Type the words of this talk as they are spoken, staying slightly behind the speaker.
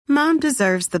Mom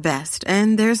deserves the best,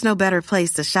 and there's no better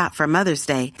place to shop for Mother's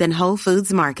Day than Whole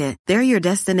Foods Market. They're your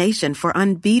destination for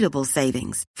unbeatable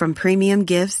savings, from premium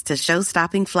gifts to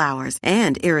show-stopping flowers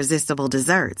and irresistible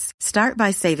desserts. Start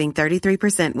by saving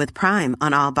 33% with Prime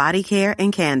on all body care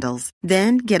and candles.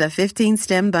 Then get a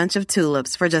 15-stem bunch of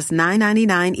tulips for just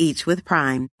 $9.99 each with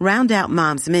Prime. Round out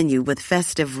Mom's menu with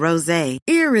festive rosé,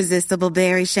 irresistible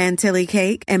berry chantilly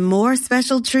cake, and more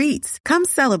special treats. Come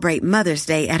celebrate Mother's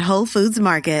Day at Whole Foods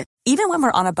Market. Even when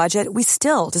we're on a budget, we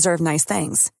still deserve nice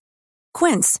things.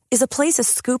 Quince is a place to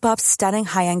scoop up stunning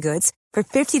high-end goods for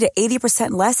 50 to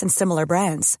 80% less than similar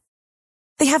brands.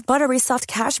 They have buttery soft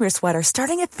cashmere sweaters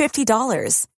starting at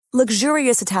 $50,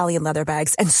 luxurious Italian leather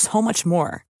bags, and so much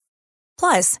more.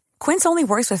 Plus, Quince only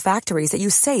works with factories that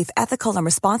use safe, ethical, and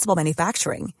responsible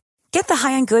manufacturing. Get the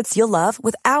high-end goods you'll love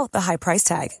without the high price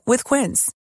tag with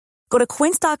Quince. Go to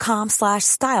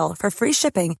quince.com/style for free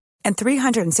shipping and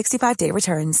 365-day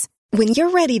returns. When you're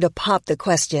ready to pop the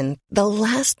question, the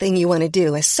last thing you want to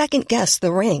do is second-guess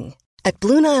the ring. At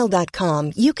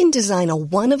BlueNile.com, you can design a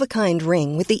one-of-a-kind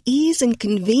ring with the ease and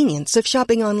convenience of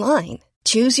shopping online.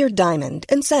 Choose your diamond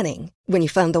and setting. When you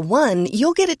find the one,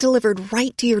 you'll get it delivered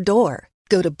right to your door.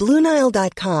 Go to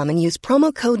BlueNile.com and use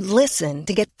promo code LISTEN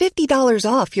to get $50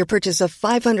 off your purchase of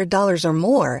 $500 or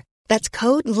more. That's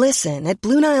code LISTEN at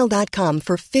BlueNile.com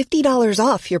for $50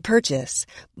 off your purchase.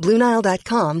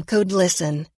 BlueNile.com, code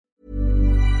LISTEN.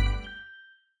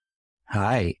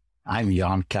 Hi, I'm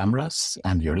Jan Kamras,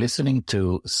 and you're listening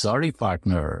to Sorry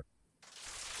Partner.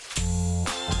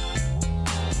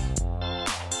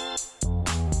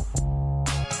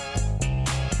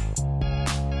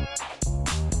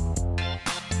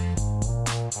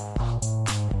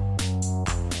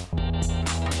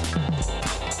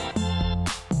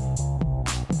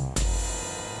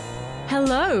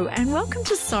 Hello, and welcome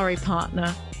to Sorry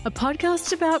Partner, a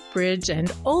podcast about bridge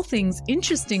and all things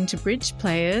interesting to bridge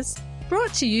players,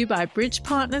 brought to you by bridge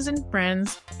partners and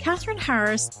friends Catherine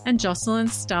Harris and Jocelyn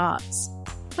Starts.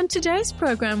 On today's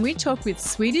program, we talk with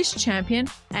Swedish champion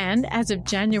and, as of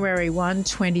January 1,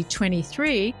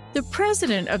 2023, the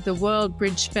president of the World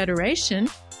Bridge Federation,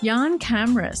 Jan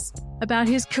Kamras, about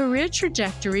his career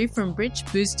trajectory from bridge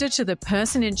booster to the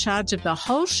person in charge of the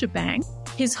whole shebang,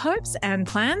 his hopes and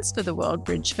plans for the World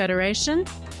Bridge Federation,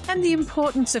 and the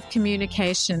importance of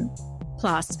communication.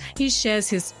 Plus, he shares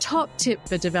his top tip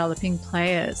for developing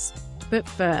players. But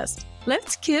first,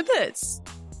 let's kibitz.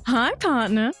 Hi,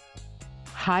 partner.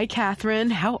 Hi, Catherine.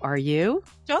 How are you?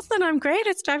 Jocelyn, I'm great.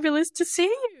 It's fabulous to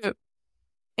see you.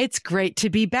 It's great to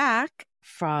be back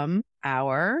from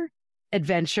our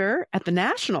adventure at the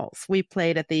Nationals. We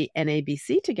played at the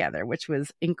NABC together, which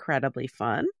was incredibly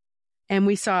fun. And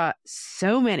we saw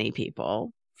so many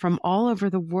people from all over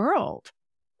the world,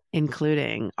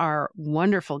 including our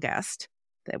wonderful guest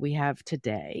that we have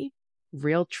today,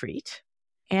 real treat.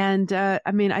 And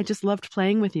I just loved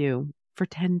playing with you for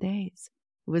 10 days.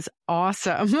 It was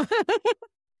awesome.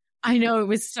 I know, it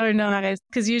was so nice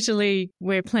because usually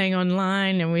we're playing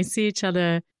online and we see each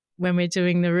other when we're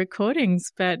doing the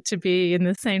recordings, but to be in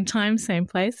the same time, same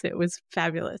place, it was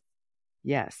fabulous.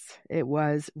 Yes, it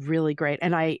was really great.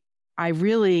 And I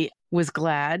really was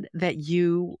glad that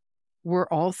you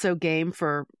were also game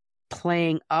for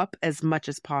playing up as much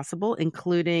as possible,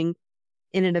 including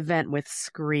in an event with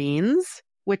screens,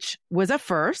 which was a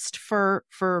first for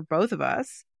both of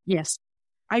us. Yes.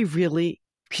 I really,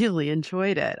 really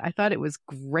enjoyed it. I thought it was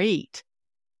great.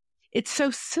 It's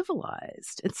so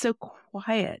civilized. It's so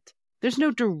quiet. There's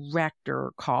no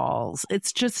director calls.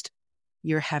 It's just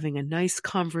you're having a nice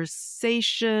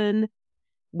conversation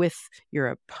with your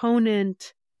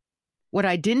opponent. What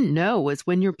I didn't know was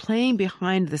when you're playing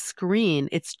behind the screen,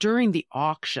 it's during the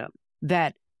auction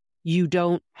that you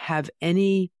don't have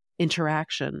any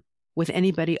interaction with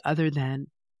anybody other than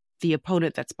the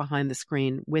opponent that's behind the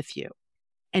screen with you.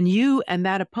 And you and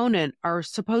that opponent are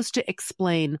supposed to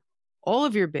explain all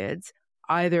of your bids,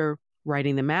 either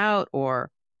writing them out or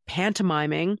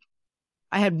pantomiming.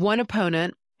 I had one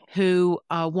opponent who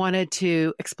wanted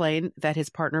to explain that his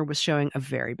partner was showing a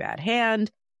very bad hand.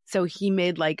 So he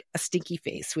made like a stinky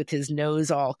face with his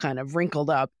nose all kind of wrinkled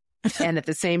up and at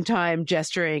the same time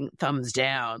gesturing thumbs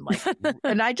down.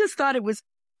 And I just thought it was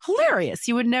hilarious.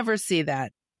 You would never see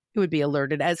that. It would be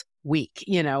alerted as weak,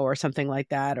 or something like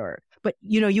that. But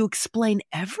you explain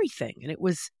everything. And it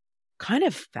was kind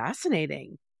of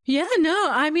fascinating. Yeah,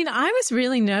 no, I was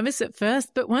really nervous at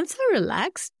first, but once I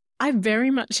relaxed, I very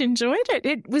much enjoyed it.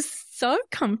 It was so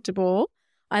comfortable.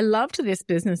 I loved this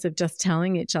business of just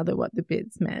telling each other what the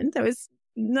bids meant. There was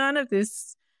none of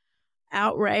this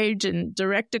outrage and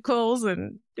director calls,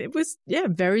 and it was,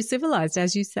 very civilized,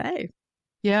 as you say.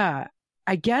 Yeah.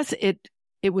 I guess it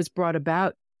was brought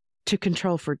about to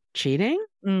control for cheating.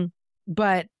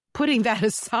 But putting that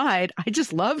aside, I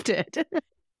just loved it.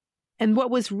 And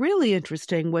what was really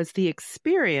interesting was the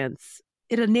experience.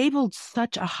 It enabled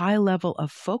such a high level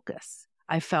of focus,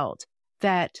 I felt,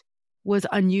 that was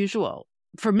unusual.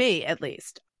 For me, at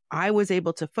least. I was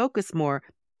able to focus more.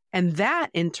 And that,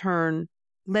 in turn,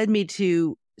 led me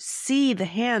to see the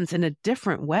hands in a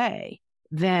different way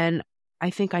than I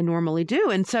think I normally do.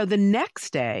 And so the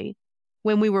next day,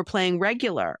 when we were playing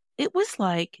regular, it was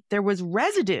like there was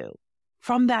residue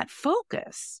from that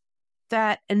focus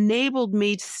that enabled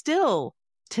me still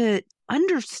to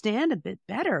understand a bit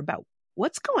better about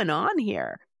what's going on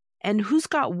here and who's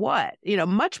got what,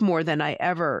 much more than I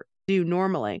ever do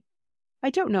normally. I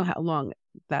don't know how long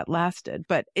that lasted,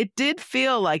 but it did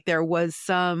feel like there was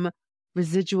some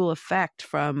residual effect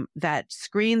from that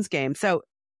screens game. So,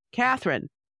 Catherine,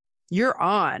 you're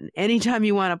on. Anytime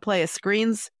you want to play a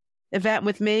screens event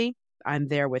with me, I'm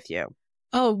there with you.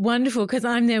 Oh, wonderful, because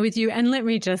I'm there with you. And let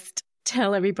me just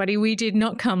tell everybody, we did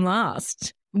not come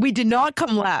last. We did not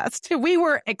come last. We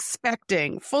were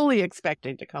fully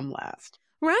expecting to come last.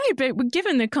 Right, but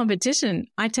given the competition,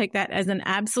 I take that as an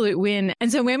absolute win.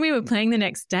 And so when we were playing the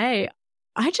next day,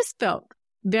 I just felt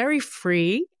very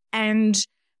free, and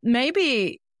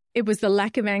maybe it was the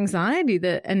lack of anxiety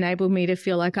that enabled me to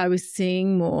feel like I was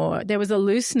seeing more. There was a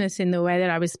looseness in the way that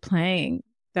I was playing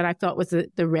that I thought was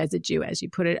the residue, as you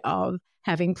put it, of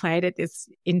having played at this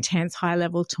intense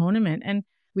high-level tournament. And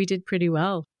we did pretty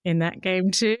well in that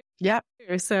game too. Yep.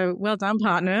 So well done,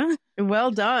 partner.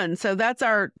 Well done. So that's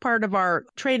part of our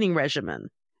training regimen,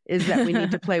 is that we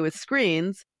need to play with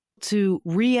screens to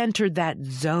re-enter that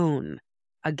zone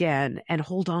again and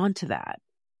hold on to that.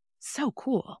 So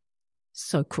cool.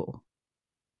 So cool.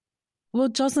 Well,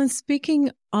 Jocelyn,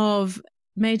 speaking of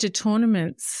major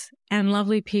tournaments and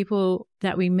lovely people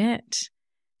that we met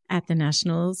at the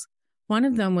Nationals, one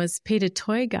of them was Peter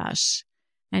Toygash.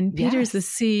 And Peter is the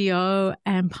CEO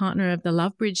and partner of the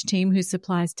Lovebridge team, who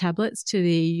supplies tablets to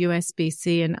the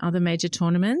USBC and other major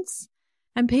tournaments.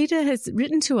 And Peter has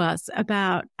written to us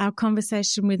about our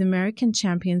conversation with American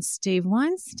champion Steve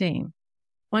Weinstein.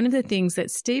 One of the things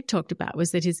that Steve talked about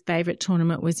was that his favorite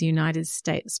tournament was the United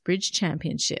States Bridge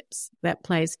Championships, that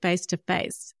plays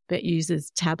face-to-face but uses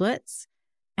tablets.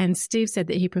 And Steve said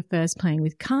that he prefers playing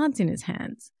with cards in his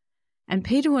hands. And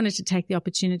Peter wanted to take the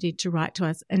opportunity to write to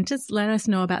us and just let us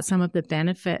know about some of the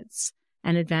benefits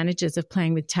and advantages of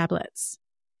playing with tablets.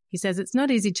 He says it's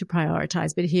not easy to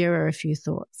prioritize, but here are a few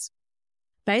thoughts.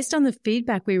 Based on the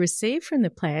feedback we received from the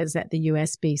players at the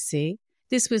USBC,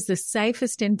 this was the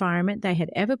safest environment they had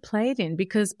ever played in,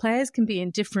 because players can be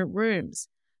in different rooms.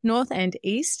 North and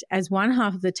East, as one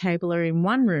half of the table, are in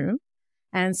one room,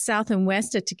 and South and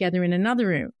West are together in another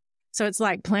room. So it's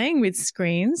like playing with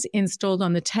screens installed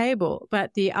on the table,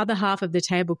 but the other half of the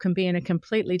table can be in a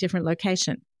completely different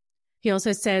location. He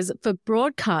also says for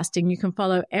broadcasting, you can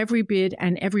follow every bid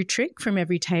and every trick from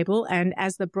every table. And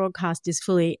as the broadcast is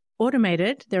fully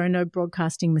automated, there are no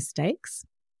broadcasting mistakes.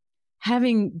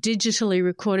 Having digitally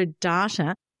recorded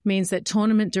data means that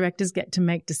tournament directors get to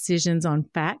make decisions on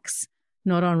facts,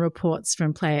 not on reports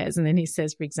from players. And then he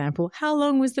says, for example, how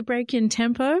long was the break-in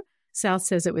tempo? South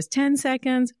says it was 10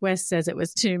 seconds. West says it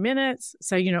was 2 minutes.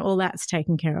 So, all that's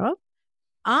taken care of.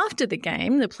 After the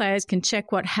game, the players can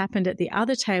check what happened at the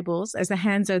other tables, as the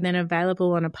hands are then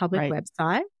available on a public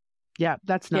website. Yeah,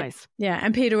 that's nice. Yeah.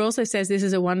 And Peter also says this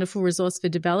is a wonderful resource for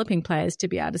developing players to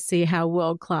be able to see how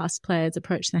world-class players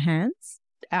approach the hands.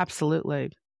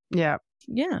 Absolutely. Yeah.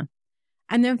 Yeah.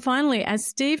 And then finally, as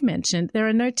Steve mentioned, there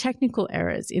are no technical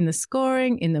errors in the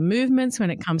scoring, in the movements when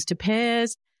it comes to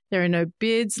pairs. There are no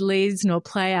bids, leads, nor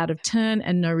play out of turn,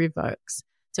 and no revokes.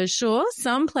 So sure,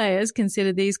 some players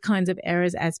consider these kinds of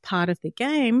errors as part of the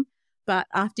game, but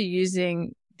after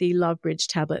using the Lovebridge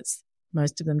tablets,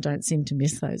 most of them don't seem to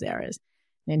miss those errors.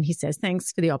 And he says,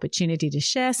 thanks for the opportunity to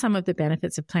share some of the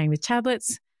benefits of playing with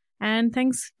tablets, and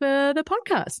thanks for the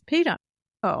podcast, Peter.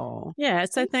 Oh. Yeah,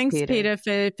 so thanks Peter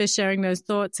for sharing those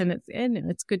thoughts, and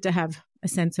it's good to have a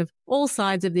sense of all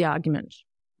sides of the argument.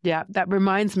 Yeah, that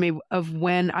reminds me of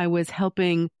when I was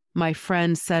helping my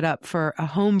friend set up for a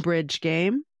home bridge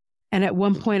game. And at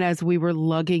one point, as we were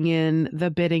lugging in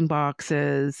the bidding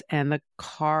boxes and the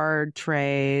card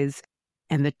trays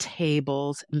and the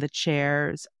tables and the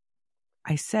chairs,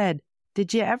 I said,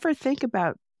 did you ever think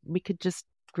about we could just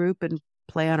group and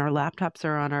play on our laptops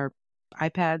or on our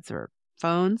iPads or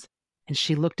phones? And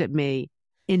she looked at me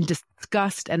in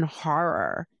disgust and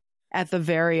horror at the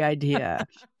very idea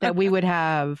that we would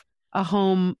have a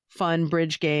home fun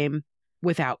bridge game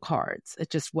without cards. It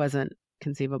just wasn't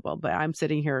conceivable. But I'm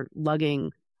sitting here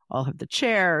lugging all of the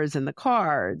chairs and the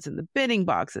cards and the bidding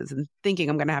boxes and thinking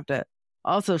I'm going to have to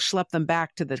also schlep them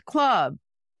back to the club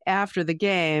after the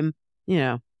game. You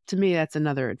know, to me, that's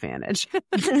another advantage.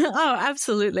 Oh,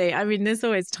 absolutely. I mean, there's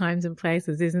always times and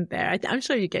places, isn't there? I'm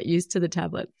sure you get used to the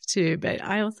tablets too, but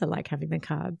I also like having the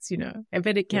cards, you know. I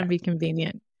bet it can be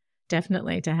convenient,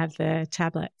 definitely, to have the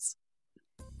tablets.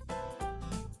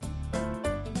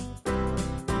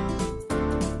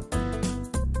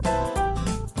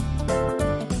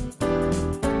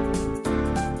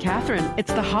 Catherine,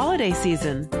 it's the holiday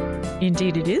season.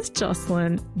 Indeed it is,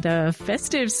 Jocelyn. The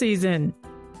festive season.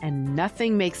 And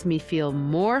nothing makes me feel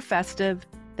more festive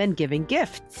than giving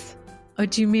gifts. Oh,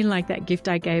 do you mean like that gift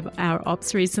I gave our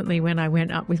ops recently when I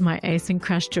went up with my ace and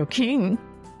crashed your king?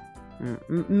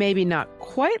 Maybe not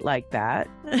quite like that.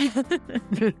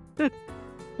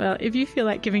 Well, if you feel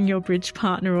like giving your bridge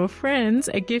partner or friends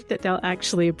a gift that they'll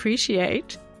actually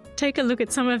appreciate, take a look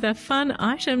at some of the fun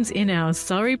items in our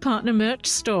Sorry Partner merch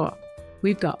store.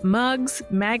 We've got mugs,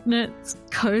 magnets,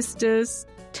 coasters,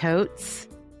 totes,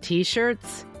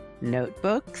 t-shirts,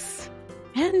 notebooks,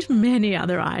 and many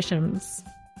other items.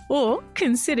 Or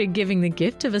consider giving the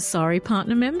gift of a Sorry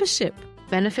Partner membership.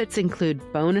 Benefits include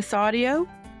bonus audio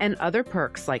and other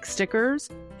perks like stickers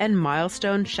and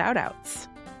milestone shoutouts.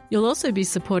 You'll also be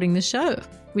supporting the show,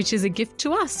 which is a gift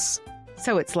to us.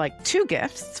 So it's like 2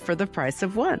 gifts for the price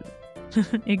of 1.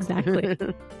 Exactly.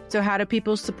 So how do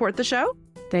people support the show?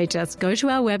 They just go to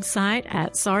our website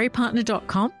at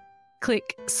sorrypartner.com,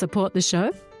 click support the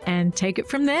show, and take it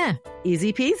from there.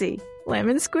 Easy peasy.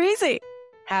 Lemon squeezy.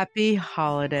 Happy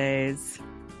holidays.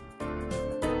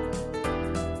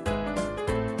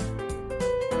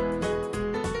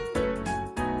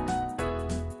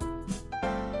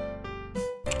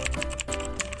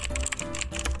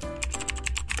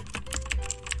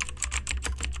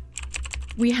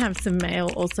 We have some mail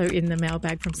also in the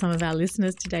mailbag from some of our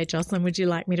listeners today. Jocelyn, would you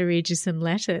like me to read you some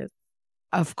letters?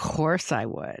 Of course I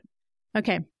would.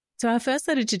 Okay. So our first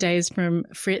letter today is from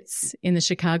Fritz in the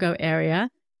Chicago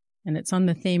area, and it's on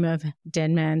the theme of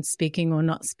dead man speaking or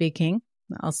not speaking.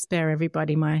 I'll spare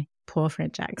everybody my poor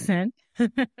French accent.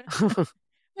 I'll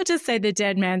just say the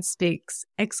dead man speaks, !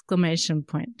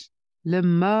 Le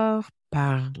mort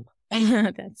parle.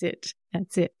 That's it.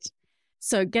 That's it.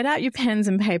 So get out your pens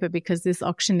and paper because this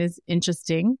auction is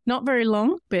interesting. Not very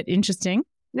long, but interesting.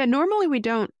 Now, normally we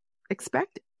don't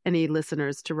expect any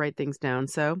listeners to write things down.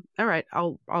 So, all right,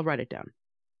 I'll write it down.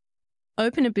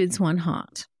 Opener bids 1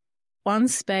 heart. 1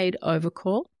 spade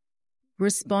overcall.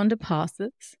 Responder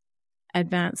passes.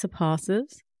 Advancer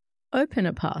passes.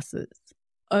 Opener passes.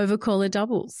 Overcaller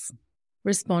doubles.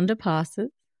 Responder passes.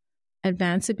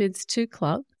 Advancer bids 2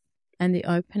 clubs. And the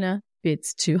opener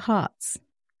bids 2 hearts.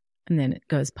 And then it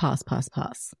goes pass, pass,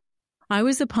 pass. I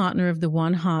was a partner of the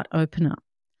 1 heart opener.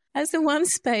 As the 1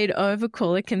 spade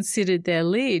overcaller considered their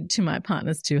lead to my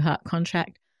partner's 2 heart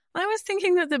contract, I was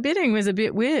thinking that the bidding was a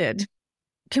bit weird.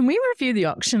 Can we review the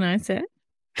auction, I said.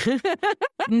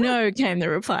 No, came the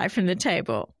reply from the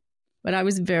table. But I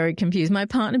was very confused. My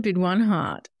partner bid 1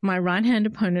 heart. My right-hand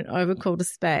opponent overcalled a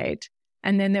spade.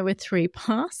 And then there were 3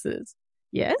 passes.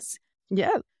 Yes?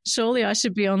 Yeah. Surely I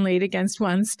should be on lead against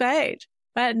 1 spade.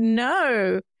 But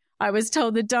no, I was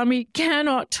told the dummy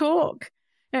cannot talk.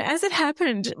 Now, as it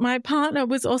happened, my partner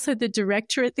was also the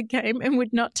director at the game and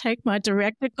would not take my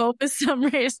director call for some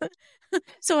reason.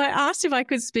 So I asked if I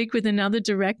could speak with another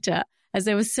director, as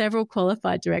there were several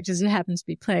qualified directors who happened to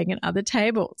be playing at other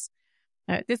tables.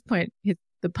 Now, at this point,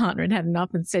 the partner had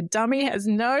enough and said, dummy has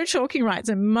no talking rights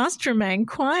and must remain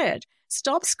quiet.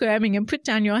 Stop squirming and put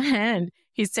down your hand,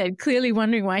 he said, clearly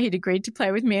wondering why he'd agreed to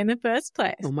play with me in the first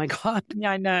place. Oh, my God.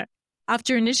 Yeah, I know.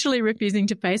 After initially refusing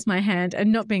to face my hand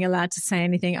and not being allowed to say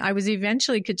anything, I was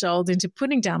eventually cajoled into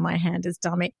putting down my hand as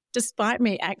dummy, despite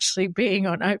me actually being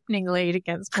on opening lead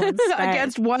against 1 spade.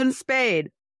 Against 1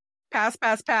 spade. Pass,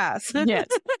 pass, pass. Yes.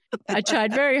 I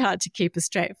tried very hard to keep a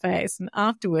straight face. And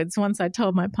afterwards, once I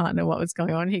told my partner what was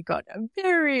going on, he got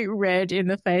very red in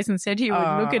the face and said he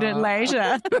would look at it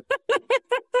later.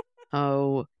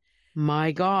 Oh,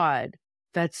 my God.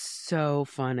 That's so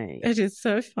funny. It is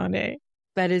so funny.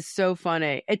 That is so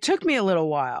funny. It took me a little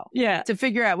while. Yeah. To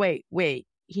figure out, wait,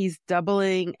 he's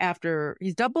doubling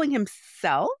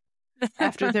himself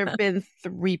after there have been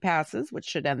 3 passes, which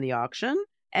should end the auction.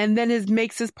 And then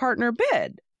makes his partner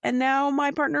bid. And now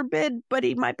my partner bid, but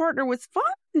my partner was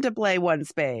fine to play 1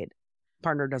 spade.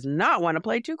 Partner does not want to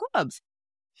play 2 clubs.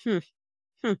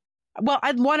 Well,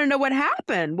 I'd want to know what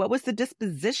happened. What was the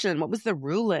disposition? What was the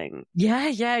ruling?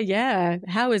 Yeah.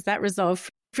 How is that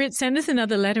resolved? Fritz, send us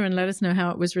another letter and let us know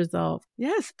how it was resolved.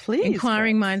 Yes, please.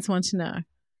 Inquiring Fritz. minds want to know.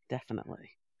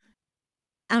 Definitely.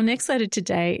 Our next letter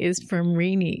today is from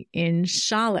Rini in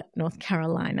Charlotte, North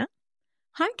Carolina.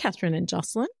 Hi, Catherine and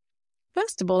Jocelyn.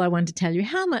 First of all, I want to tell you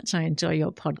how much I enjoy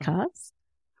your podcast.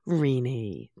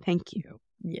 Rini, thank you.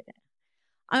 Yeah.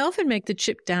 I often make the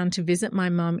trip down to visit my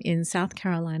mum in South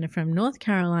Carolina from North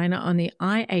Carolina on the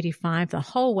I-85 the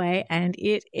whole way, and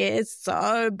it is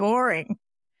so boring.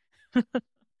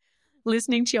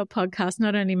 Listening to your podcast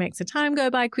not only makes the time go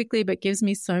by quickly, but gives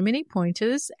me so many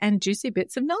pointers and juicy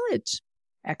bits of knowledge.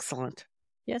 Excellent.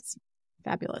 Yes,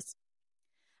 fabulous.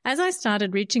 As I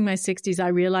started reaching my 60s, I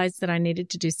realized that I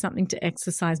needed to do something to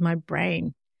exercise my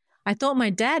brain. I thought my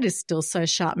dad is still so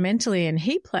sharp mentally and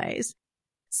he plays.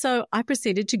 So I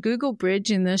proceeded to Google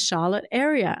bridge in the Charlotte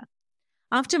area.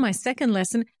 After my second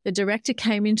lesson, the director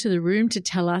came into the room to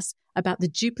tell us about the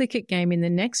duplicate game in the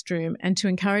next room and to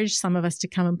encourage some of us to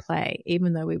come and play,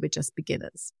 even though we were just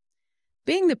beginners.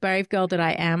 Being the brave girl that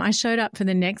I am, I showed up for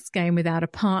the next game without a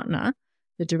partner.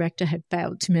 The director had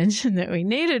failed to mention that we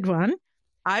needed one.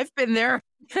 I've been there.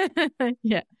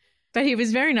 Yeah. But he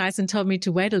was very nice and told me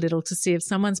to wait a little to see if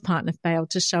someone's partner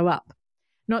failed to show up.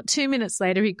 Not 2 minutes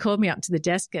later, he called me up to the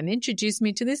desk and introduced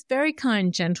me to this very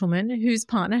kind gentleman whose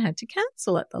partner had to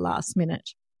cancel at the last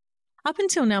minute. Up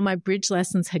until now, my bridge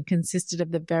lessons had consisted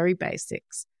of the very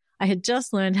basics. I had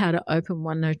just learned how to open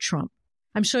one no trump.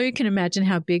 I'm sure you can imagine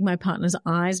how big my partner's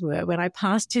eyes were when I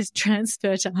passed his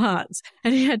transfer to hearts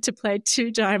and he had to play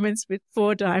 2 diamonds with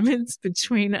 4 diamonds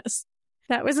between us.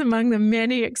 That was among the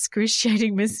many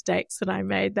excruciating mistakes that I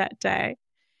made that day.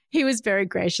 He was very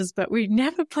gracious, but we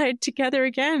never played together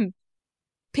again.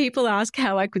 People ask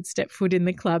how I could step foot in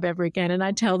the club ever again, and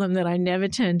I tell them that I never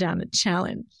turned down a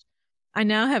challenge. I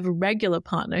now have a regular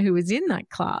partner who is in that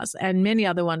class and many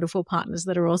other wonderful partners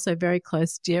that are also very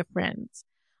close, dear friends.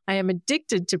 I am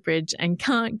addicted to bridge and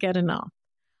can't get enough.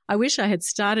 I wish I had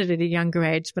started at a younger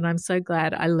age, but I'm so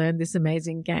glad I learned this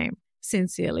amazing game.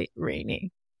 Sincerely,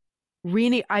 Rini.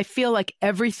 Rini, I feel like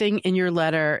everything in your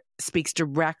letter speaks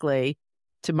directly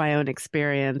to my own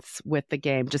experience with the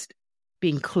game. Just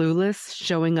being clueless,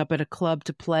 showing up at a club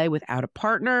to play without a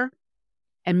partner,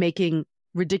 and making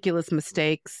ridiculous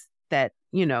mistakes that,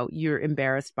 you know, you're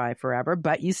embarrassed by forever,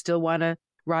 but you still want to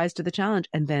rise to the challenge,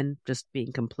 and then just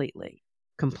being completely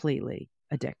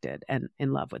addicted and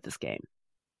in love with this game.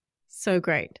 So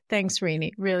great. Thanks,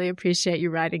 Rini. Really appreciate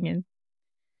you writing in.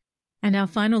 And our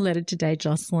final letter today,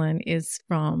 Jocelyn, is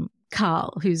from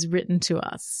Carl, who's written to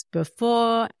us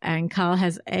before, and Carl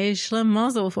has a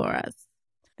schlemazel for us.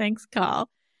 Thanks, Carl.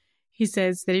 He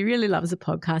says that he really loves the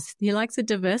podcast. He likes the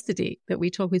diversity that we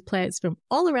talk with players from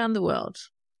all around the world,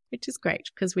 which is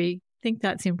great because we think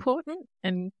that's important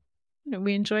and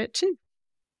we enjoy it too.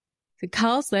 So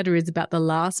Carl's letter is about the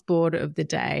last board of the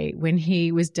day when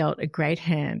he was dealt a great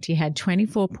hand. He had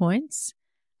 24 points,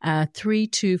 a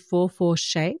 3-2-4-4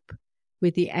 shape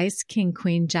with the ace, king,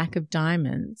 queen, jack of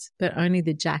diamonds, but only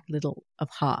the jack little of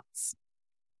hearts.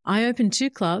 I opened 2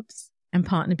 clubs and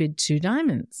partner bid 2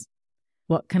 diamonds.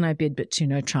 What can I bid but 2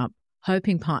 no trump,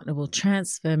 hoping partner will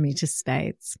transfer me to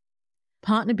spades.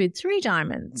 Partner bid 3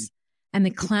 diamonds, and the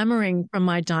clamoring from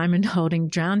my diamond holding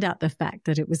drowned out the fact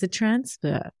that it was a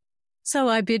transfer. So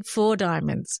I bid 4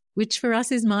 diamonds, which for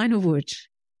us is minor wood.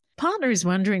 Partner is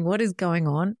wondering what is going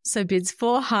on, so bids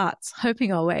 4 hearts,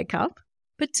 hoping I'll wake up.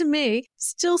 But to me,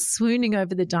 still swooning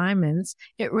over the diamonds,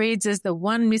 it reads as the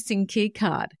one missing key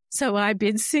card, so I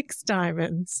bid 6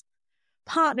 diamonds.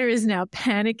 Partner is now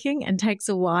panicking and takes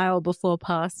a while before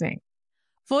passing.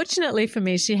 Fortunately for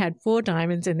me, she had 4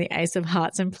 diamonds and the ace of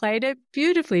hearts and played it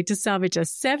beautifully to salvage a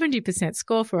 70%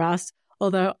 score for us,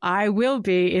 although I will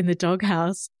be in the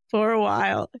doghouse for a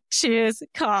while. Cheers,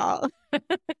 Carl.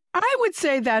 I would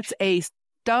say that's a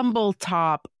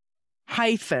Stumbletop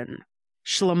hyphen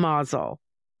schlemazel,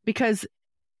 because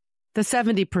the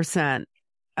 70%,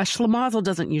 a schlemazel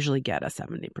doesn't usually get a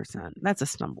 70%. That's a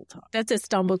Stumbletop. That's a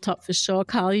Stumbletop for sure,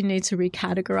 Carl. You need to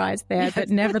recategorize there, yes. But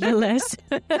nevertheless.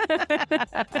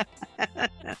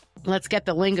 Let's get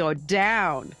the lingo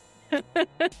down.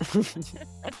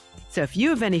 So if you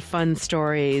have any fun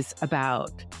stories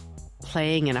about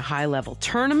playing in a high-level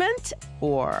tournament,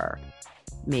 or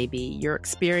maybe your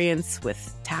experience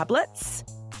with tablets,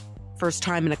 first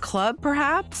time in a club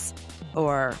perhaps,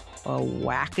 or a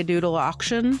wackadoodle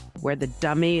auction where the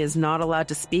dummy is not allowed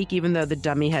to speak even though the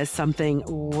dummy has something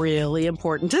really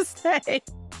important to say,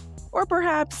 or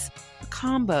perhaps a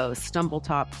combo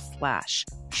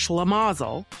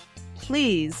Stumbletop/schlemazel,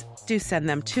 please do send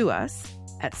them to us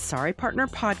at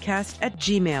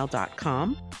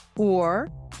sorrypartnerpodcast@gmail.com, or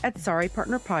at Sorry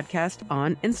Partner Podcast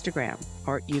on Instagram,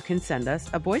 or you can send us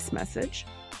a voice message.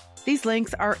 These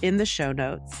links are in the show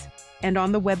notes and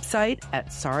on the website at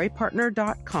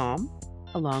sorrypartner.com,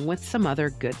 along with some other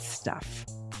good stuff.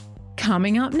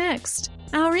 Coming up next,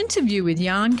 our interview with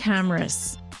Jan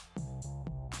Kamras.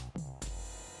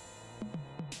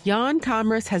 Jan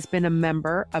Kamras has been a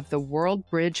member of the World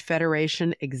Bridge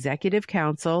Federation Executive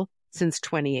Council since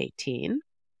 2018,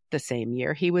 the same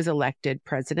year he was elected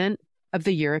president of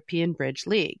the European Bridge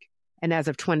League, and as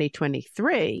of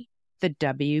 2023, the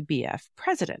WBF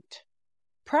president.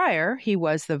 Prior, he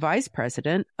was the vice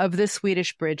president of the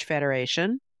Swedish Bridge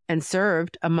Federation and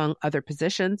served, among other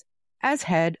positions, as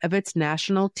head of its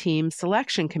national team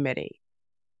selection committee.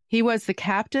 He was the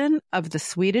captain of the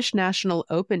Swedish National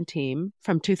Open team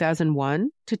from 2001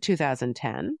 to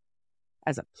 2010.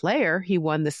 As a player, he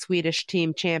won the Swedish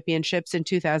team championships in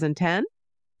 2010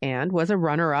 and was a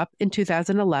runner-up in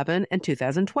 2011 and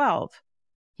 2012.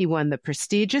 He won the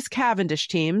prestigious Cavendish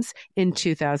teams in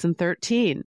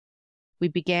 2013. We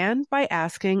began by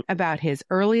asking about his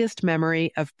earliest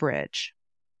memory of bridge.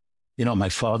 You know, my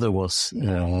father was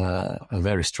a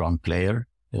very strong player,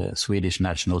 a Swedish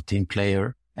national team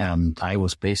player. And I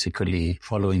was basically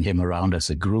following him around as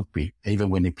a groupie, even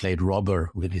when he played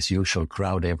rubber with his usual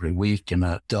crowd every week in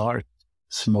a dark,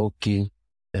 smoky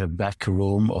back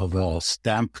room of a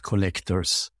stamp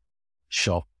collector's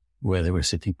shop where they were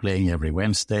sitting playing every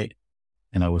Wednesday.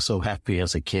 And I was so happy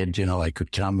as a kid, you know, I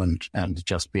could come and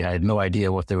just be, I had no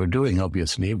idea what they were doing,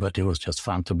 obviously, but it was just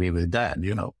fun to be with Dad,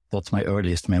 you know. That's my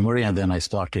earliest memory. And then I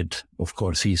started, of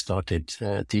course, he started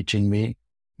teaching me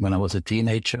when I was a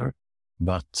teenager.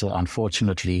 But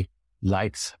unfortunately,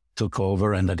 life took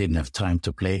over and I didn't have time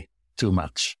to play too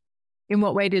much. In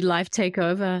what way did life take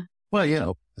over? Well, you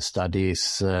know,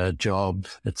 studies, job,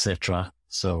 etc.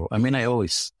 So, I mean, I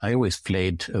always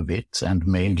played a bit and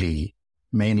mainly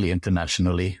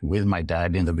internationally with my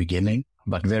dad in the beginning,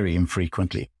 but very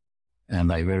infrequently.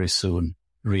 And I very soon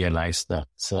realized that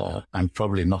I'm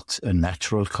probably not a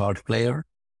natural card player.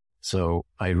 So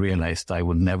I realized I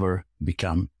would never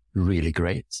become really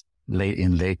great.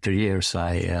 In later years,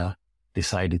 I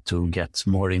decided to get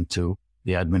more into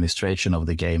the administration of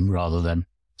the game rather than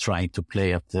trying to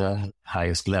play at the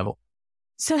highest level.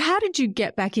 So how did you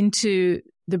get back into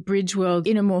the bridge world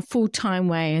in a more full-time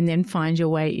way and then find your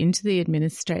way into the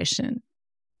administration?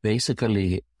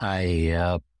 Basically,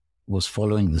 I was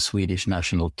following the Swedish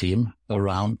national team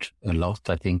around a lot,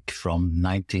 I think from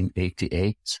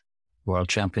 1988, World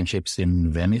Championships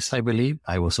in Venice, I believe.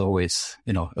 I was always,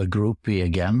 you know, a groupie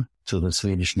again to the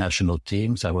Swedish national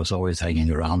teams. I was always hanging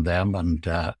around them and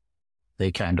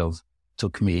they kind of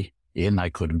took me in. I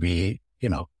could be, you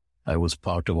know, I was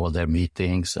part of all their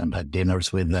meetings and had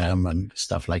dinners with them and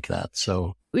stuff like that.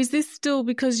 So is this still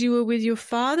because you were with your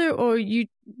father or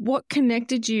what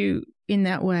connected you in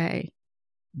that way?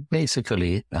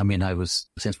 Basically, I mean,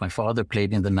 since my father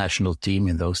played in the national team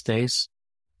in those days,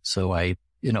 so I,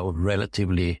 you know,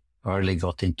 relatively early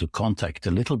got into contact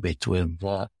a little bit with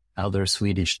other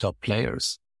Swedish top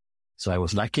players. So I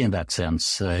was lucky in that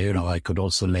sense. You know, I could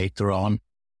also later on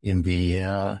in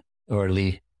the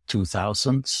early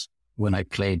 2000s when I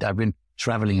played, I've been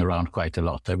traveling around quite a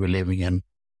lot. I've been living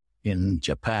in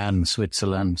Japan,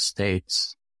 Switzerland,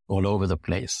 States, all over the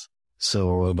place.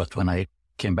 So, but when I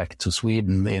came back to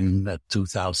Sweden in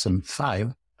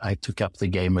 2005, I took up the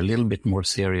game a little bit more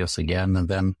serious again. And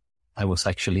then I was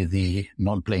actually the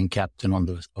non-playing captain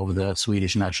of the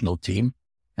Swedish national team.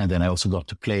 And then I also got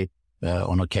to play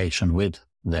on occasion with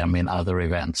them in other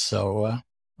events. So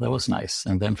that was nice.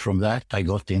 And then from that, I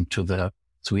got into the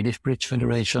Swedish Bridge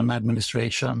Federation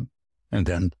administration and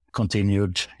then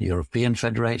continued European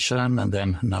Federation and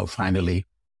then now finally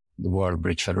the World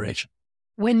Bridge Federation.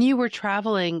 When you were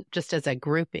traveling just as a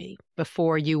groupie,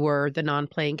 before you were the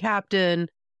non-playing captain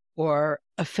or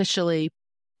officially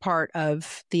part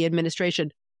of the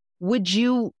administration, would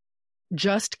you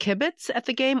just kibitz at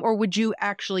the game or would you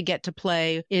actually get to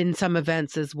play in some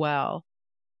events as well?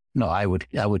 No, I would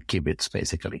kibitz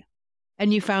basically.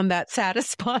 And you found that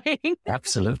satisfying?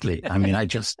 Absolutely. I mean,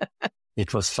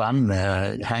 it was fun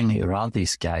hanging around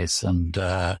these guys and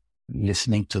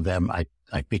listening to them.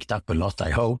 I picked up a lot, I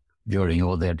hope, during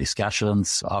all their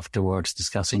discussions afterwards,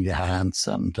 discussing their hands.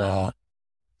 And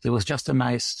it was just a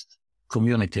nice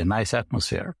community, a nice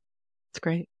atmosphere. It's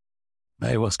great.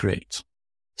 It was great.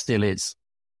 Still is.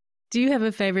 Do you have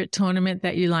a favorite tournament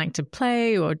that you like to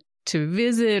play or to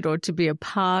visit or to be a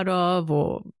part of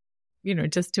or, you know,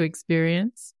 just to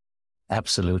experience?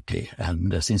 Absolutely.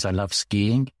 And since I love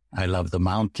skiing, I love the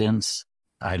mountains.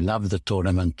 I love the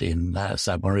tournament in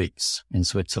St. Moritz in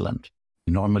Switzerland.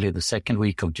 normally the second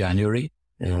week of January.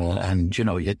 And,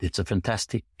 it's a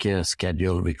fantastic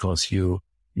schedule because you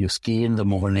ski in the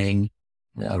morning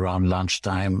around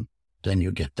lunchtime. Then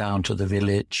you get down to the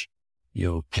village.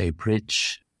 You play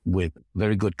bridge with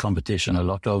very good competition. A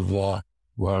lot of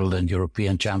world and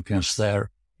European champions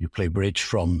there. You play bridge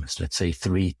from, let's say,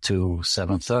 3 to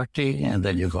 7:30. And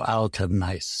then you go out, have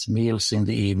nice meals in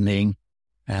the evening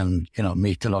and,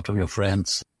 meet a lot of your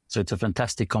friends. So it's a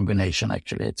fantastic combination,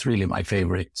 actually. It's really my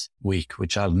favorite week,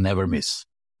 which I'll never miss.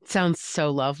 Sounds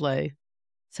so lovely.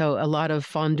 So a lot of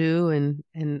fondue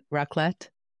and raclette?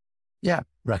 Yeah,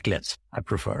 raclette, I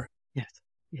prefer. Yes.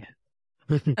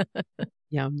 Yeah.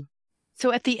 Yum.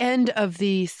 So at the end of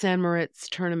the St. Moritz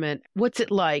tournament, what's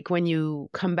it like when you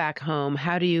come back home?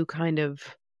 How do you kind of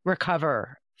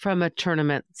recover from a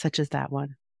tournament such as that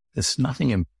one? There's nothing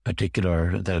in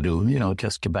particular that I do,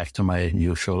 just get back to my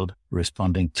usual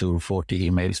responding to 40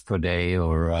 emails per day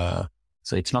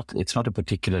so it's not a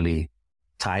particularly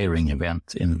tiring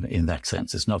event in that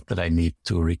sense. It's not that I need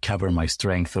to recover my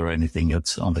strength or anything.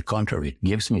 It's on the contrary. It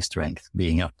gives me strength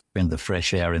being up in the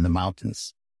fresh air in the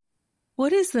mountains.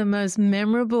 What is the most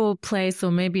memorable place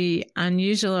or maybe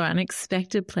unusual or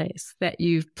unexpected place that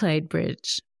you've played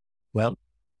bridge? Well,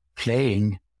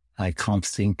 playing, I can't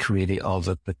think really of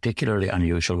a particularly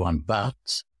unusual one,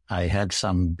 but I had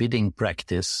some bidding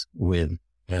practice with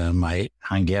my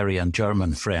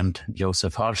Hungarian-German friend,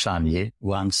 Josef Harsányi,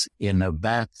 once in a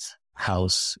bath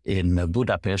house in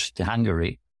Budapest,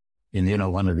 Hungary,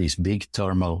 in, one of these big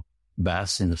thermal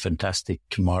baths in a fantastic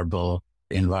marble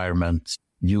environment,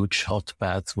 huge hot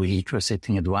bath. We each were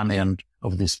sitting at one end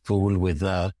of this pool with,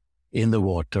 in the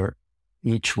water,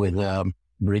 each with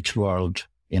Bridge World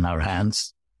in our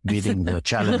hands, beating the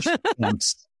challenge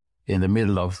in the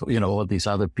middle of, all these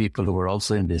other people who were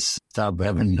also in this tub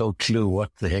having no clue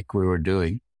what the heck we were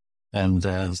doing. And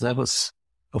that was,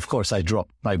 of course, I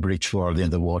dropped my Bridge World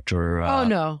in the water. Oh,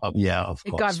 no. Yeah, of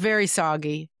course. It got very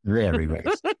soggy. Very, very.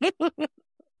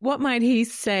 What might he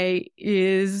say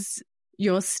is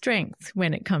your strength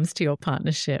when it comes to your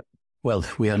partnership? Well,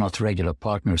 we are not regular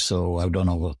partners, so I don't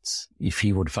know if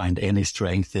he would find any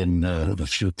strength in the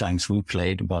few times we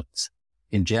played. But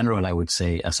in general, I would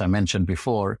say, as I mentioned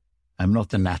before, I'm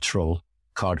not a natural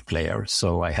card player,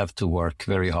 so I have to work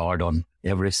very hard on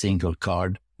every single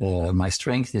card. My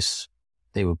strength is,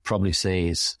 they would probably say,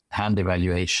 is hand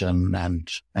evaluation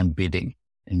and bidding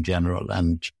in general.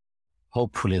 And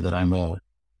hopefully that I'm a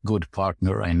good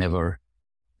partner. I never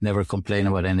complain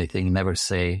about anything, never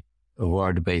say a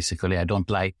word, basically. I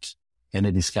don't like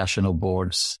any discussion of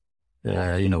boards,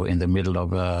 in the middle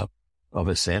of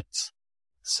a set.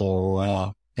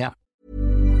 So, yeah.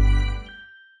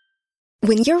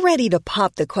 When you're ready to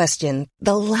pop the question,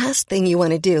 the last thing you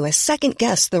want to do is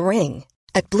second-guess the ring.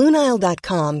 At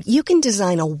BlueNile.com, you can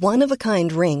design a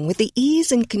one-of-a-kind ring with the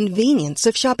ease and convenience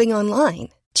of shopping online.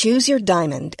 Choose your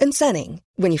diamond and setting.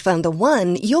 When you find the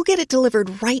one, you'll get it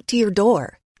delivered right to your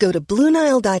door. Go to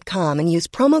BlueNile.com and use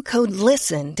promo code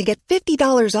LISTEN to get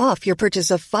 $50 off your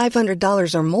purchase of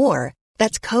 $500 or more.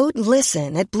 That's code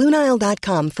LISTEN at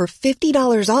BlueNile.com for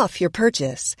 $50 off your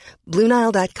purchase.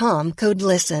 BlueNile.com, code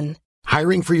LISTEN.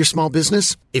 Hiring for your small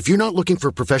business? If you're not looking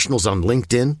for professionals on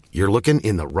LinkedIn, you're looking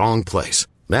in the wrong place.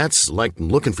 That's like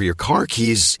looking for your car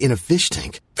keys in a fish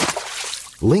tank.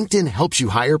 LinkedIn helps you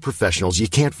hire professionals you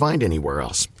can't find anywhere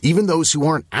else, even those who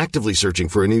aren't actively searching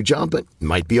for a new job but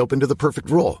might be open to the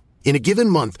perfect role. In a given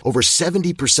month, over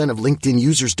 70% of LinkedIn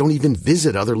users don't even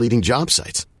visit other leading job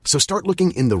sites. So start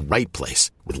looking in the right place.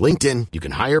 With LinkedIn, you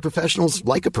can hire professionals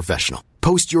like a professional.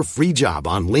 Post your free job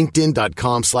on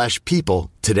linkedin.com/people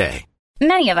today.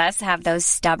 Many of us have those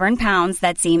stubborn pounds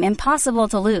that seem impossible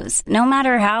to lose, no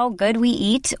matter how good we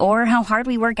eat or how hard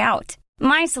we work out.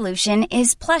 My solution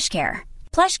is PlushCare.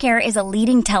 PlushCare is a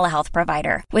leading telehealth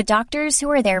provider with doctors who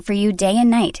are there for you day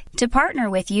and night to partner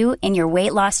with you in your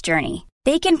weight loss journey.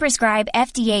 They can prescribe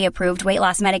FDA-approved weight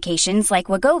loss medications like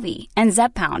Wegovy and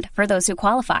Zepbound for those who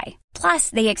qualify. Plus,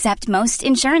 they accept most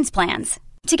insurance plans.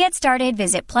 To get started,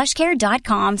 visit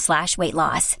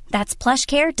plushcare.com/weightloss. That's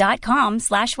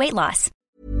plushcare.com/weightloss.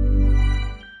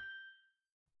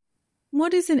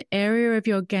 What is an area of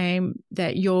your game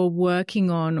that you're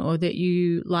working on or that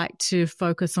you like to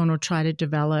focus on or try to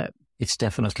develop? It's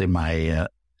definitely my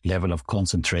level of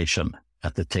concentration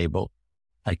at the table.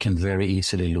 I can very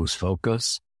easily lose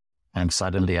focus, and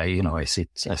suddenly I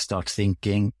start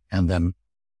thinking, and then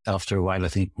after a while I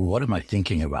think, what am I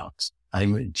thinking about?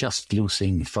 I'm just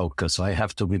losing focus. So I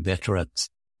have to be better at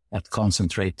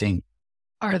concentrating.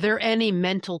 Are there any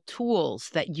mental tools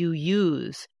that you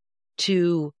use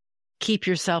to keep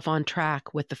yourself on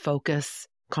track with the focus,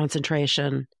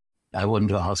 concentration? I want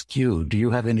to ask you, do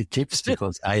you have any tips?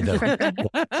 Because I don't.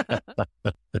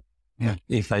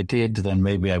 If I did, then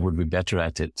maybe I would be better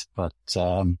at it. But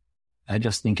I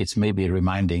just think it's maybe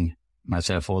reminding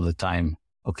myself all the time,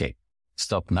 okay,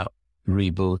 stop now,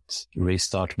 reboot,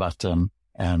 restart button,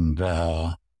 and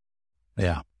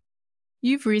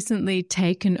You've recently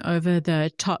taken over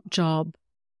the top job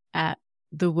at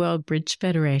the World Bridge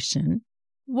Federation.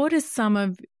 What are some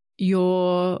of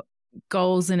your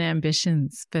goals and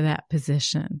ambitions for that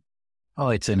position? Oh,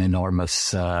 it's an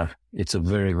enormous, it's a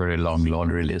very, very long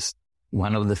laundry list.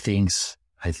 One of the things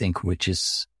I think which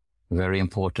is very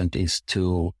important is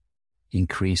to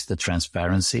increase the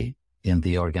transparency in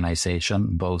the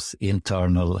organization, both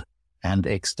internal and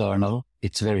external.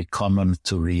 It's very common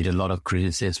to read a lot of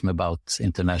criticism about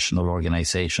international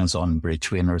organizations on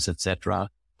bridge winners, etc.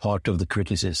 Part of the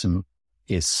criticism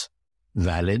is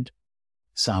valid.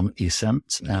 Some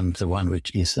isn't. And the one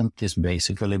which isn't is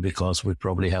basically because we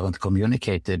probably haven't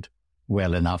communicated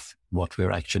well enough what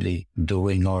we're actually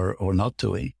doing or not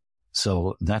doing.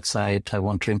 So that side I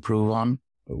want to improve on.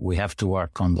 We have to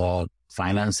work on the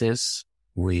finances.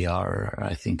 We are,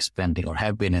 I think, spending, or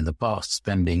have been in the past,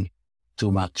 spending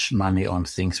too much money on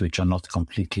things which are not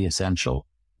completely essential.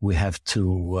 We have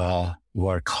to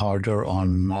work harder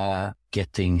on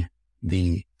getting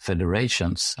the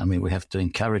federations. I mean, we have to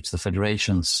encourage the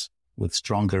federations with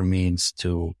stronger means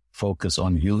to focus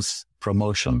on youth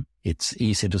promotion. It's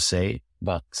easy to say,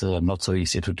 but not so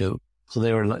easy to do. So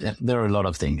there are a lot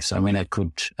of things. I mean, I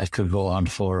could go on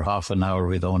for half an hour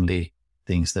with only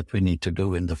things that we need to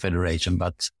do in the federation,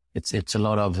 but it's a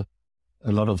lot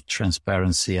of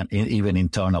transparency and even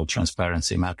internal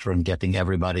transparency matter, and getting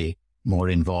everybody more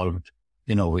involved.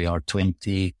 You know, we are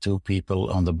 22 people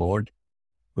on the board,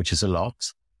 which is a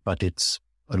lot, but it's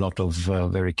a lot of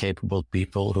very capable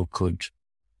people who could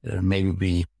maybe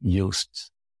be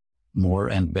used more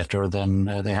and better than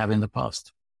they have in the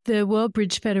past. The World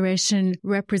Bridge Federation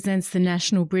represents the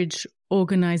national bridge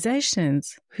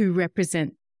organizations who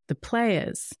represent the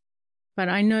players. But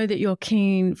I know that you're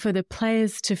keen for the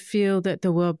players to feel that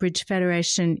the World Bridge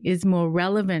Federation is more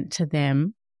relevant to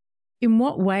them. In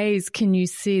what ways can you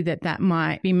see that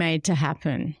might be made to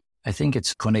happen? I think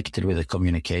it's connected with the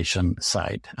communication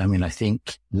side. I mean, I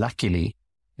think luckily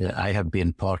I have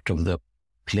been part of the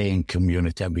playing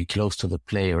community. I've been close to the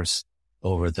players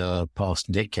over the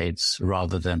past decades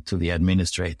rather than to the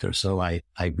administrator. So I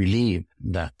believe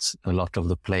that a lot of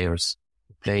the players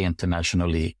who play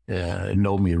internationally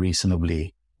know me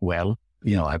reasonably well.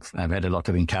 You know, I've had a lot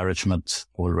of encouragement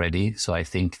already. So I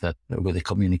think that with the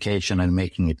communication and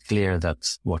making it clear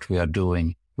that what we are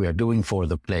doing for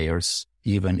the players,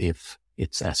 even if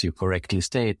it's, as you correctly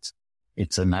state,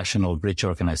 it's a national bridge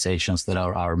organizations that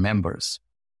are our members.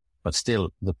 But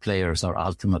still, the players are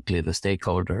ultimately the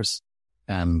stakeholders.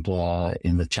 And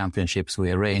in the championships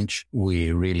we arrange,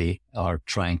 we really are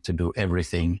trying to do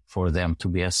everything for them to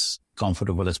be as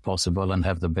comfortable as possible and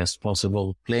have the best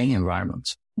possible playing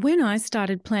environment. When I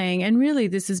started playing, and really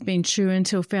this has been true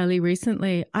until fairly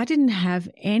recently, I didn't have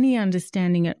any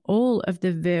understanding at all of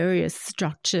the various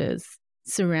structures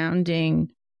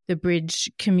surrounding the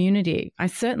bridge community. I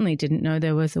certainly didn't know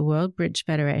there was a World Bridge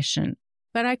Federation.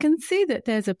 But I can see that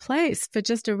there's a place for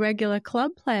just a regular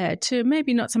club player to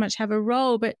maybe not so much have a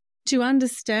role, but to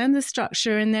understand the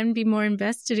structure and then be more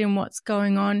invested in what's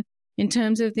going on in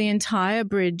terms of the entire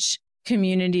bridge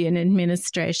community and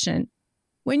administration.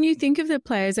 When you think of the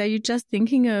players, are you just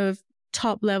thinking of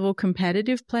top-level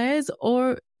competitive players,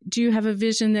 or do you have a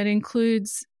vision that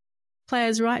includes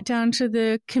players right down to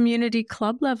the community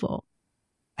club level?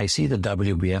 I see the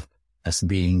WBF as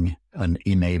being an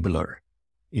enabler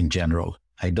in general.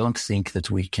 I don't think that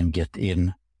we can get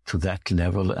in to that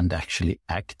level and actually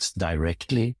act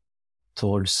directly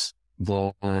towards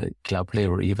the club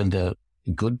player or even the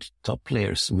good top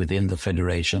players within the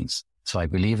federations. So I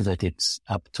believe that it's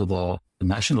up to the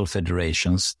national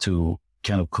federations to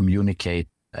kind of communicate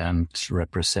and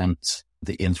represent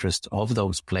the interest of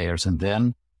those players. And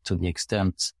then to the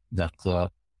extent that the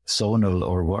zonal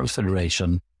or world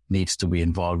federation needs to be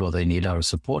involved or they need our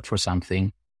support for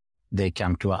something, they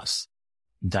come to us.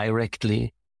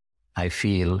 Directly, I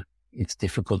feel it's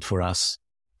difficult for us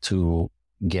to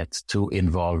get too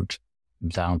involved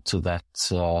down to that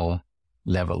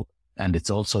level. And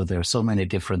it's also, there are so many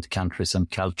different countries and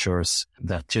cultures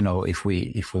that, you know, if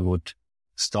we would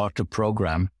start a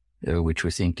program, which we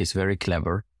think is very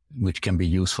clever, which can be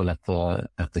useful at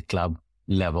the club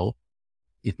level,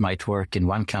 it might work in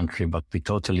one country, but be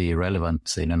totally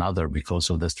irrelevant in another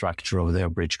because of the structure of their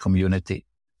bridge community.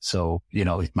 So, you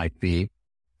know, it might be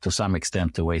to some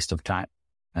extent a waste of time.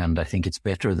 And I think it's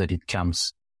better that it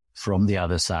comes from the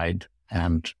other side.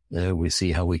 And we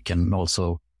see how we can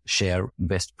also share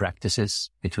best practices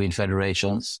between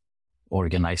federations,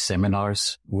 organize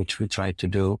seminars, which we try to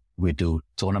do. We do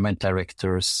tournament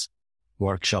directors,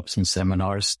 workshops and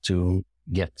seminars to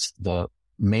get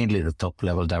mainly the top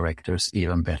level directors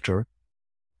even better.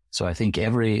 So I think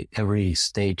every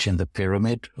stage in the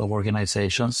pyramid of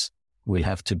organizations will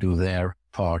have to do their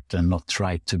part and not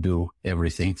try to do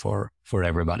everything for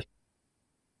everybody.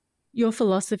 Your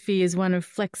philosophy is one of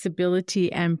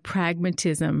flexibility and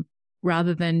pragmatism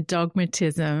rather than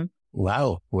dogmatism.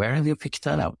 Wow, where have you picked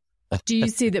that up? Do you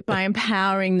see that by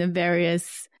empowering the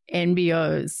various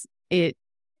NBOs, it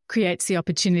creates the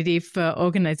opportunity for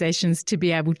organizations to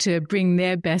be able to bring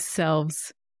their best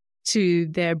selves to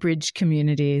their bridge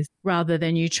communities rather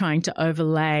than you trying to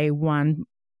overlay one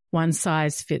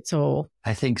size fits all?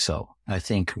 I think so. I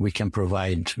think we can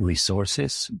provide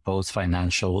resources, both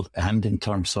financial and in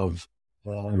terms of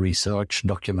research,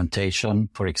 documentation.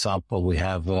 For example, we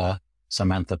have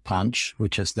Samantha Punch,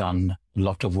 which has done a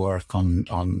lot of work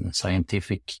on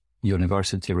scientific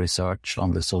university research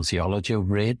on the sociology of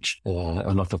bridge.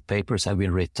 A lot of papers have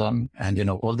been written, and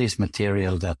all this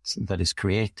material that is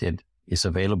created is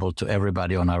available to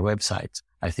everybody on our website.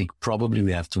 I think probably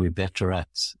we have to be better at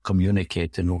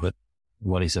communicating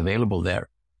what is available there,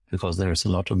 because there's a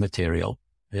lot of material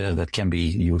that can be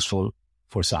useful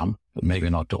for some, but maybe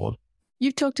not all.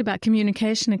 You've talked about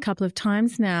communication a couple of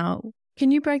times now.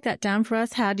 Can you break that down for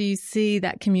us? How do you see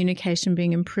that communication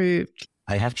being improved?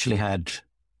 I actually had,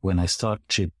 when I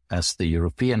started as the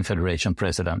European Federation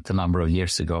president a number of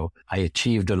years ago, I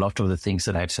achieved a lot of the things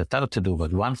that I had set out to do.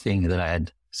 But one thing that I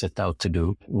had set out to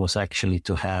do was actually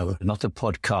to have not a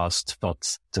podcast,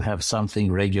 but to have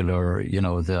something regular,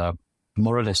 the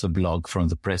more or less a blog from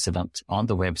the president on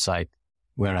the website,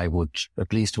 where I would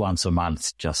at least once a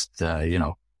month just,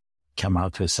 come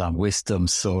out with some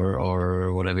wisdoms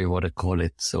or whatever you want to call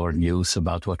it, or news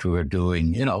about what we were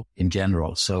doing, in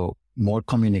general. So more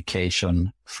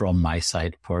communication from my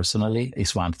side personally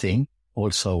is one thing.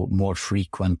 Also more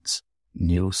frequent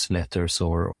newsletters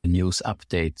or news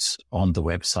updates on the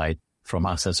website from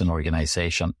us as an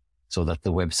organization, so that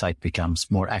the website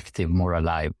becomes more active, more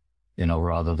alive,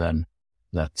 rather than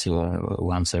that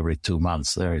once every 2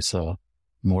 months there is a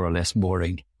more or less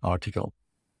boring article.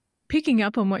 Picking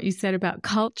up on what you said about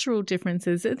cultural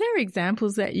differences, are there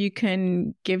examples that you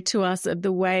can give to us of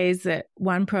the ways that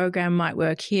one program might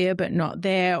work here but not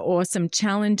there, or some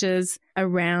challenges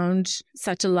around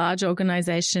such a large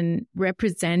organization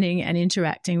representing and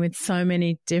interacting with so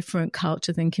many different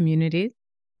cultures and communities?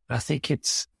 I think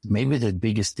it's maybe the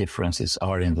biggest differences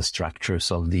are in the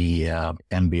structures of the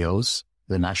NBOs,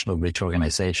 the National Bridge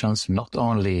Organizations, not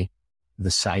only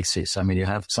the sizes. I mean, you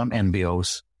have some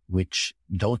NBOs which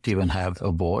don't even have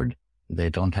a board. They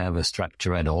don't have a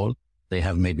structure at all. They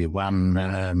have maybe one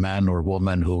man or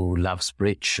woman who loves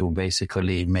bridge, who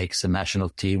basically makes a national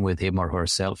team with him or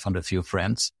herself and a few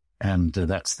friends. And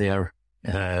that's their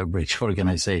bridge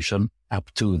organization,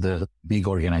 up to the big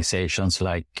organizations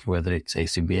like whether it's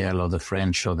ACBL or the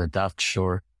French or the Dutch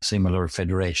or similar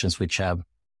federations which have,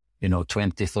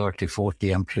 20, 30,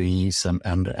 40 employees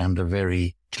and a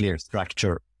very clear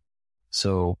structure.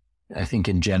 So I think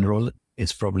in general,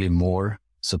 it's probably more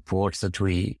support that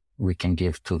we can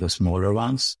give to the smaller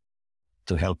ones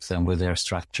to help them with their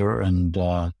structure. And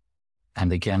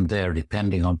again, there,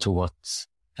 depending on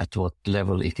at what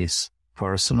level it is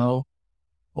personal,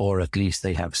 or at least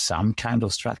they have some kind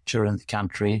of structure in the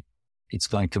country, it's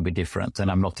going to be different.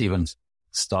 And I'm not even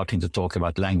starting to talk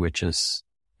about languages,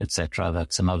 etc.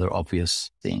 That's another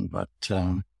obvious thing. But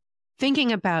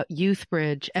thinking about Youth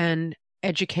Bridge and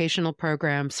educational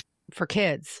programs for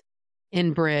kids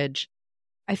in bridge,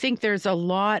 I think there's a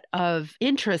lot of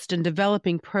interest in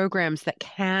developing programs that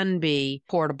can be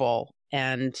portable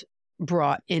and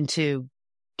brought into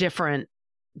different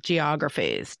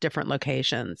geographies, different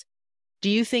locations. Do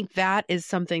you think that is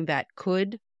something that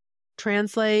could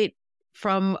translate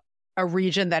from a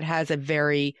region that has a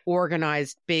very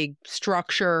organized, big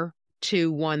structure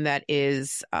to one that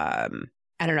is,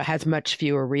 has much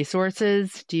fewer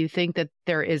resources? Do you think that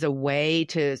there is a way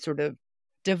to sort of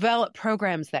develop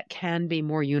programs that can be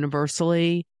more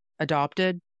universally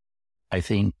adopted? I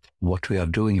think what we are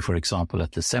doing, for example,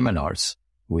 at the seminars,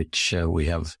 which we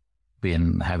have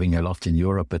been having a lot in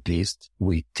Europe at least,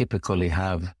 we typically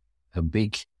have a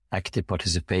big active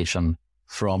participation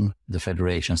from the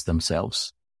federations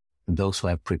themselves. Those who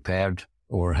have prepared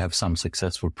or have some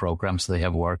successful programs they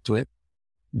have worked with,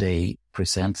 they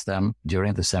present them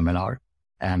during the seminar,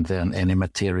 and then any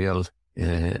material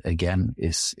again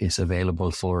is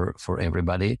available for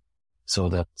everybody. so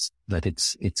that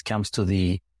it comes to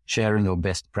the sharing of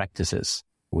best practices,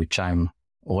 which I'm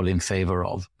all in favor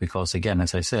of. Because again,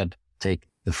 as I said, take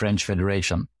the French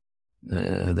Federation.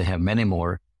 They have many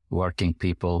more working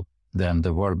people than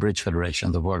the World Bridge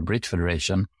Federation. The World Bridge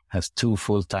Federation has 2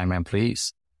 full-time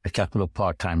employees, a couple of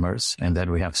part-timers, and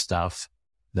then we have staff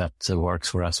that works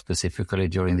for us specifically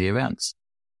during the events.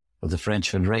 For the French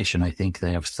Federation, I think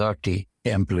they have 30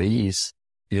 employees,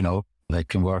 that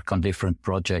can work on different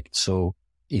projects. So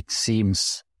it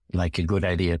seems like a good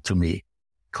idea to me,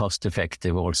 cost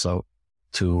effective also,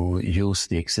 to use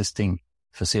the existing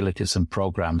facilities and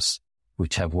programs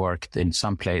which have worked in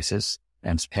some places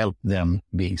and help them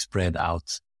being spread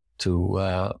out to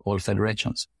all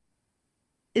federations.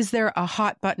 Is there a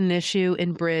hot button issue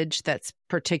in bridge that's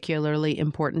particularly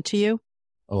important to you?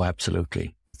 Oh,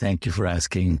 absolutely. Thank you for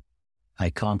asking.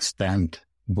 I can't stand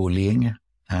bullying,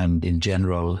 and in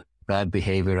general, bad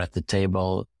behavior at the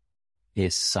table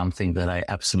is something that I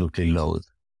absolutely loathe.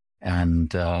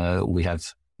 And we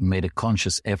have made a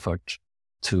conscious effort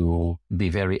to be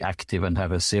very active and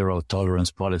have a zero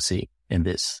tolerance policy in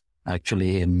this.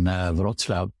 Actually, in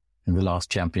Wrocław, in the last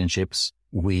championships,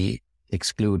 we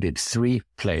excluded 3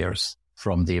 players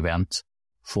from the event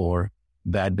for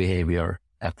bad behavior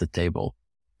at the table.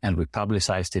 And we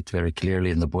publicized it very clearly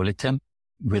in the bulletin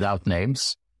without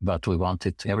names, but we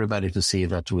wanted everybody to see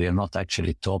that we are not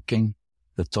actually talking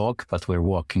the talk, but we're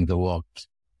walking the walk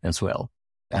as well.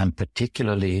 And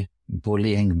particularly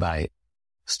bullying by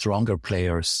stronger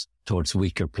players towards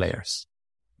weaker players.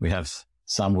 We have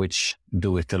some which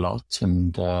do it a lot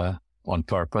and on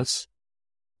purpose.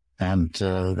 And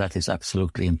that is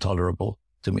absolutely intolerable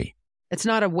to me. It's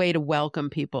not a way to welcome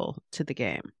people to the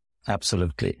game.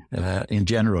 Absolutely. In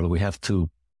general, we have to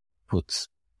put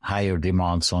higher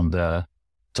demands on the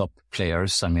top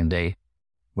players. I mean,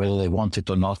 whether they want it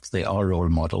or not, they are role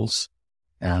models,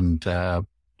 and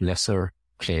lesser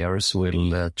players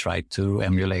will try to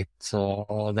emulate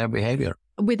their behavior.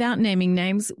 Without naming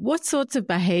names, what sorts of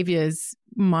behaviors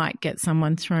might get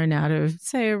someone thrown out of,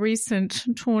 say, a recent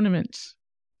tournament?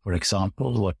 For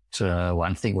example,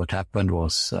 what happened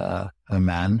was a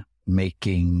man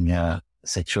making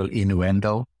sexual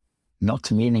innuendo,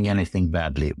 not meaning anything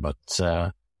badly, but,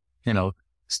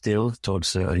 still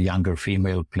towards a younger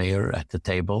female player at the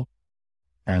table,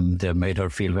 and made her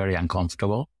feel very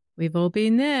uncomfortable. We've all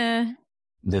been there.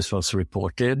 This was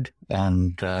reported,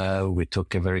 and we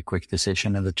took a very quick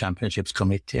decision in the championships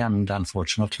committee, and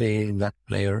unfortunately that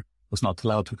player was not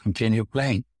allowed to continue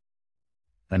playing.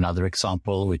 Another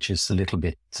example, which is a little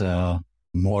bit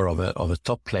more of a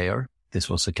top player, this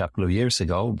was a couple of years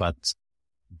ago, but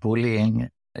bullying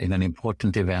in an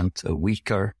important event, a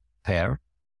weaker pair,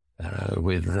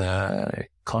 with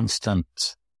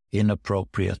constant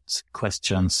inappropriate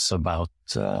questions about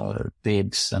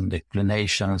bids and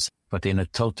explanations, but in a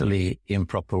totally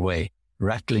improper way,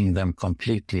 rattling them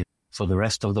completely. For the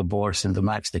rest of the boards in the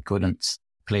match, they couldn't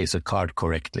place a card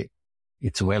correctly.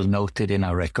 It's well noted in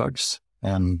our records.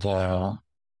 And,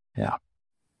 yeah.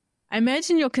 I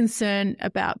imagine your concern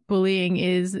about bullying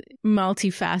is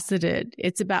multifaceted.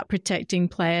 It's about protecting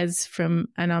players from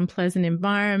an unpleasant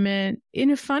environment.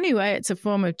 In a funny way, it's a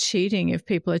form of cheating if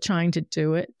people are trying to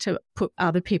do it to put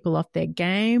other people off their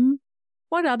game.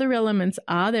 What other elements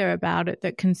are there about it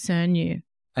that concern you?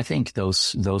 I think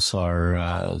those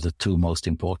are the 2 most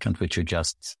important, which you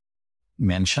just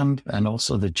mentioned, and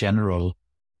also the general,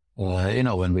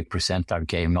 when we present our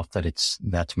game, not that it's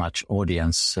that much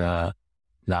audience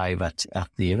live at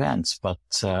the events, but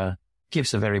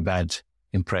gives a very bad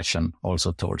impression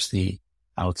also towards the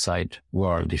outside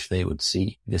world if they would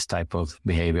see this type of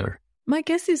behavior. My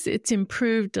guess is it's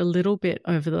improved a little bit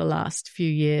over the last few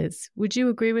years. Would you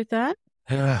agree with that?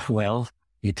 Well,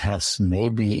 it has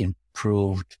maybe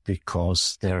improved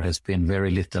because there has been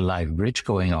very little live bridge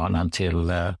going on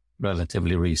until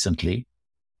relatively recently.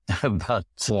 But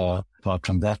apart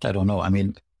from that, I don't know. I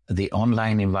mean, the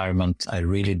online environment, I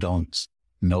really don't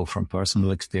know from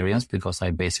personal experience because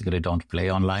I basically don't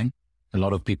play online. A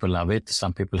lot of people love it.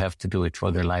 Some people have to do it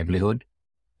for their livelihood.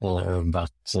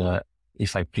 But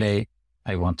if I play,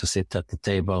 I want to sit at the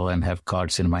table and have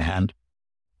cards in my hand.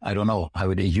 I don't know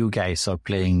how you guys are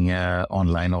playing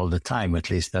online all the time. At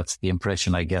least that's the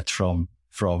impression I get from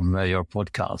your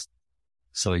podcast.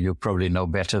 So you probably know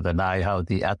better than I how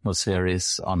the atmosphere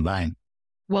is online.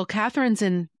 Well, Catherine's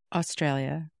in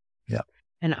Australia. Yeah.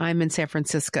 And I'm in San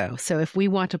Francisco. So if we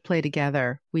want to play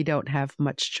together, we don't have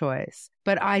much choice.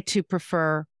 But I too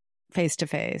prefer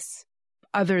face-to-face,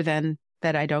 other than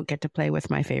that I don't get to play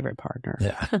with my favorite partner.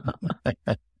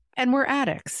 Yeah. And we're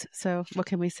addicts. So what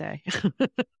can we say?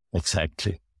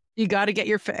 Exactly. You got to get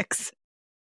your fix.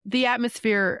 the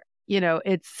atmosphere,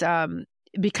 it's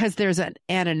because there's an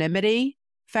anonymity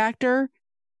factor,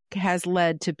 has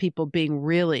led to people being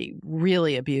really,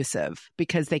 really abusive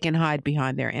because they can hide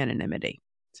behind their anonymity.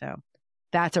 So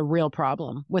that's a real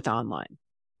problem with online.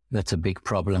 That's a big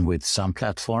problem with some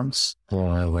platforms,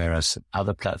 whereas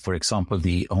other platforms, for example,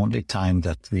 the only time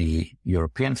that the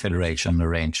European Federation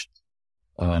arranged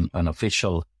an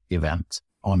official event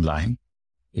online,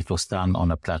 it was done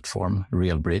on a platform,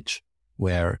 RealBridge,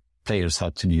 where players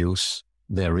had to use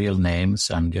their real names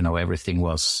and, everything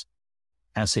was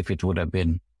as if it would have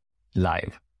been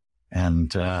live.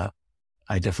 And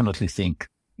I definitely think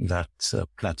that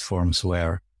platforms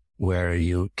where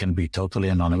you can be totally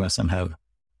anonymous and have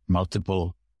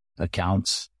multiple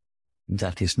accounts,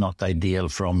 that is not ideal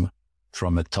from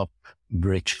a top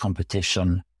bridge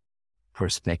competition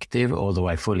perspective, although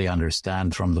I fully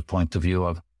understand from the point of view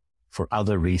of, for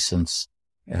other reasons,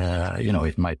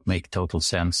 it might make total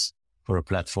sense for a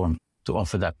platform to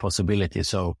offer that possibility.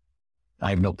 So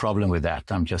I have no problem with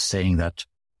that. I'm just saying that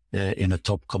in a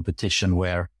top competition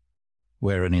where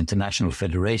an international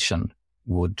federation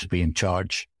would be in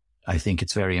charge, I think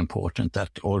it's very important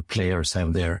that all players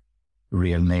have their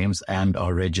real names and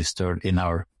are registered in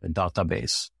our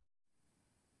database.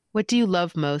 What do you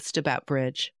love most about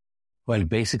bridge? Well,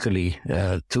 basically,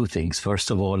 two things. First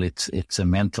of all, it's a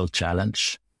mental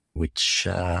challenge, which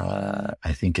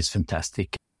I think is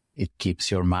fantastic. It keeps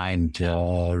your mind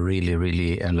really,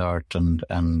 really alert,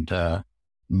 and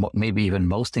maybe even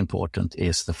most important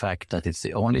is the fact that it's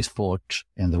the only sport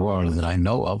in the world that I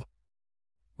know of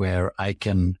where I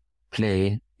can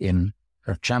play in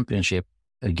a championship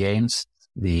against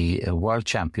the world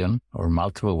champion or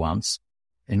multiple ones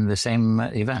in the same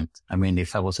event. I mean,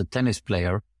 if I was a tennis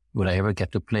player, would I ever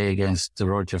get to play against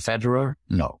Roger Federer?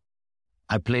 No.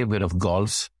 I play a bit of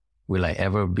golf. Will I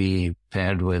ever be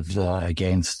paired with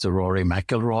against Rory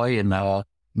McIlroy in a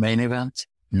main event?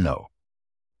 No.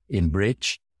 In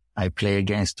bridge, I play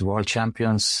against world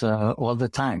champions all the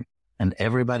time, and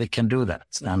everybody can do that.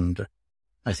 And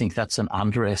I think that's an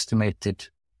underestimated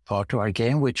part of our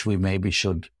game, which we maybe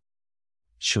should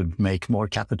make more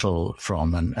capital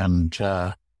from and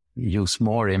use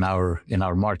more in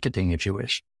our marketing, if you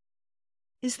wish.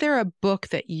 Is there a book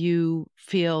that you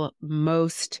feel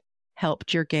most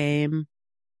helped your game,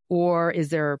 or is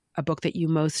there a book that you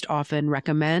most often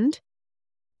recommend?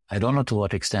 I don't know to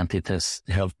what extent it has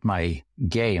helped my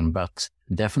game, but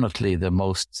definitely the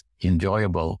most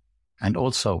enjoyable and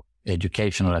also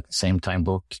educational at the same time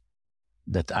book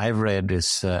that I've read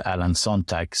is Alan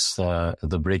Sontag's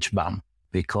The Bridge Bum,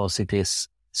 because it's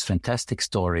fantastic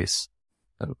stories,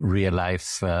 real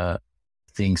life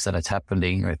things that are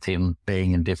happening with him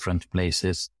playing in different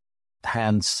places.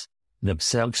 Hands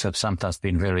themselves have sometimes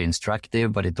been very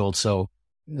instructive, but it also,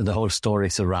 the whole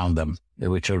stories around them,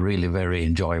 which are really very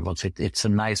enjoyable. So it's a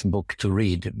nice book to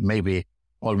read, maybe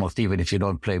almost even if you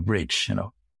don't play bridge,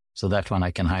 So that one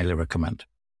I can highly recommend.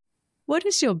 What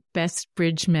is your best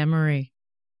bridge memory?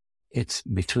 It's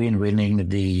between winning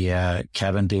the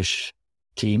Cavendish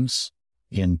teams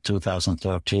in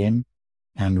 2013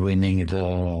 and winning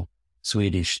the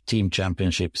Swedish team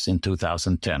championships in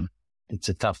 2010. It's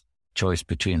a tough choice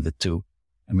between the two.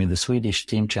 I mean, the Swedish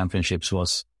team championships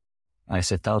I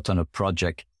set out on a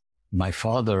project. My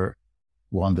father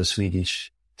won the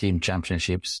Swedish team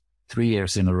championships 3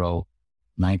 years in a row,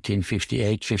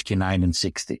 1958, 59, and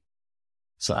 60.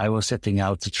 So I was setting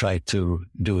out to try to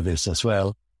do this as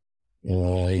well.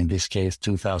 In this case,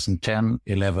 2010,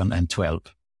 11, and 12.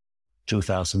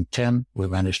 2010, we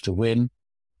managed to win.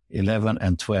 11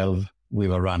 and 12, we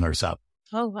were runners up.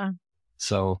 Oh, wow.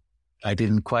 So I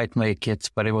didn't quite make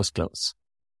it, but it was close.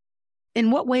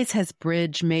 In what ways has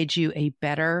bridge made you a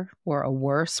better or a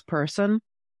worse person?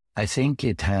 I think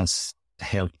it has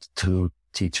helped to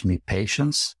teach me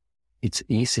patience. It's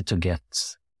easy to get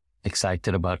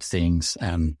excited about things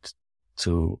and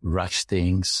to rush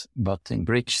things, but in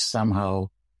bridge, somehow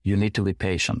you need to be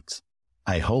patient.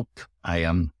 I hope I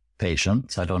am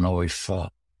patient. I don't know if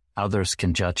others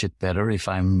can judge it better, if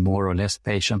I'm more or less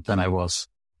patient than I was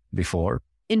before.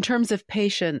 In terms of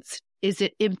patience, is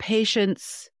it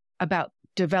impatience about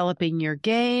developing your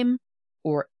game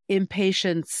or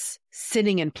impatience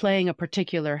sitting and playing a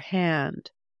particular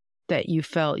hand that you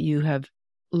felt you have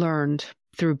learned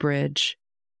through bridge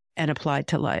and applied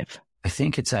to life? I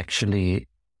think it's actually,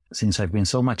 since I've been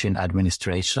so much in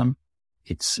administration,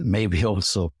 it's maybe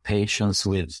also patience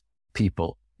with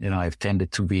people. I've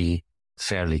tended to be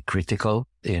fairly critical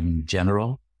in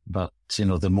general, but,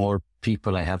 the more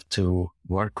people I have to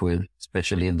work with,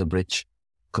 especially in the bridge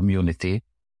community,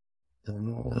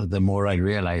 the more I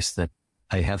realize that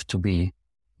I have to be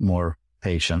more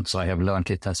patient. So I have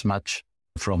learned it as much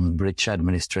from bridge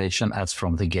administration as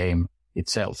from the game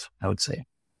itself, I would say.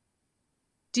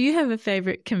 Do you have a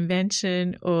favorite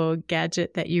convention or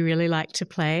gadget that you really like to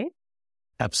play?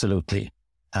 Absolutely.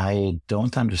 I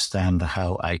don't understand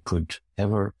how I could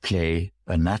ever play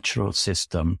a natural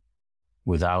system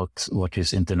without what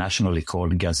is internationally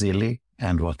called Gazilli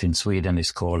and what in Sweden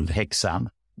is called Hexan,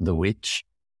 the witch.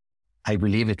 I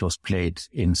believe it was played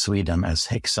in Sweden as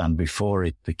Hexan before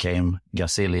it became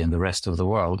Gazilli in the rest of the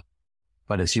world.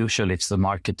 But as usual, it's the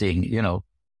marketing.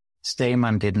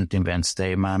 Stayman didn't invent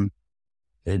Stayman.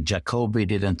 Jacobi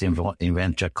didn't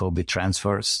invent Jacobi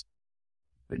transfers.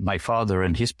 My father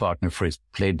and his partner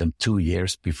played them 2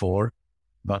 years before.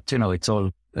 But,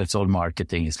 it's all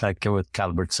marketing. It's like with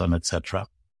Culbertson, etc.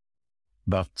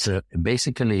 But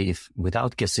basically,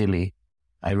 without Gazilli,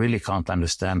 I really can't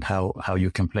understand how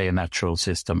you can play a natural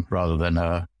system rather than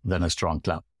a strong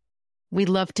club. We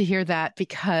love to hear that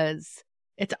because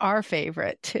it's our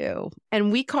favorite too.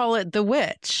 And we call it the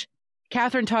witch.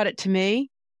 Catherine taught it to me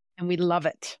and we love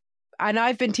it. And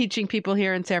I've been teaching people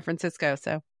here in San Francisco,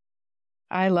 so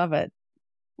I love it.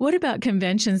 What about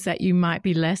conventions that you might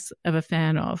be less of a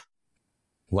fan of?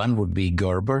 One would be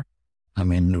Gerber.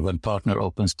 When partner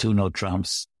opens 2-note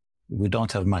trumps, we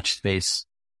don't have much space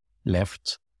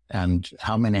left. And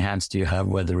how many hands do you have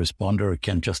where the responder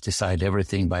can just decide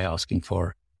everything by asking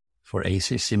for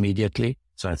aces immediately?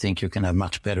 So I think you can have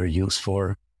much better use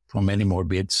for many more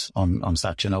bids on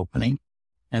such an opening.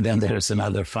 And then there's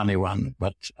another funny one,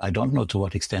 but I don't know to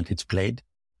what extent it's played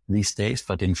these days.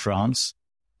 But in France,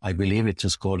 I believe it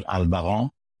is called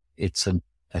Albaron. It's a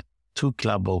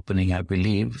 2-club opening, I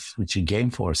believe, which is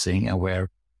game forcing, and where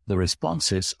the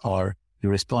responses are, you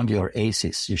respond your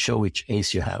aces, you show which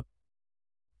ace you have.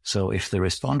 So if the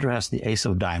responder has the ace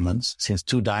of diamonds, since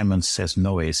 2 diamonds says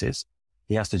no aces,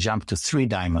 he has to jump to 3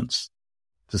 diamonds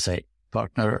to say,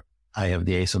 partner, I have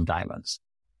the ace of diamonds.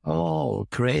 Oh,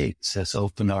 great, says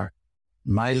opener.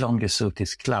 My longest suit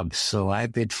is clubs, so I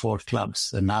bid 4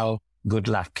 clubs. And now good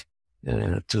luck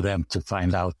to them to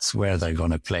find out where they're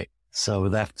going to play. So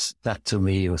that to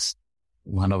me was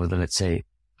one of the, let's say,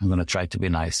 I'm going to try to be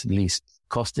nice, least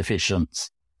cost-efficient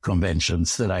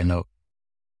conventions that I know.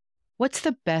 What's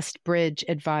the best bridge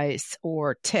advice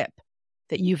or tip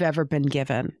that you've ever been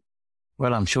given?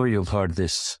 Well, I'm sure you've heard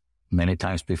this many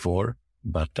times before,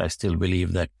 but I still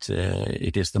believe that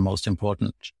it is the most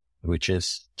important, which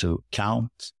is to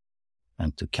count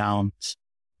and to count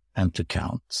and to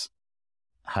count.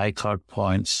 High card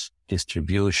points,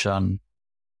 distribution,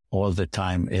 all the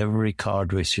time. Every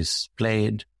card which is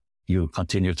played, you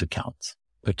continue to count.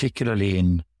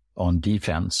 Particularly on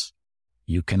defense,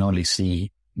 you can only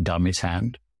see dummy's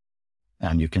hand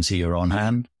and you can see your own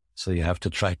hand. So you have to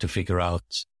try to figure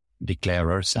out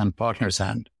declarer's and partner's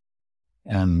hand.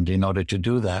 And in order to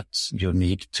do that, you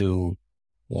need to,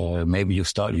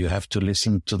 you have to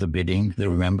listen to the bidding,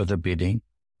 remember the bidding,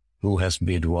 who has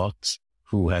bid what,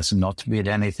 who has not bid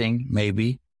anything,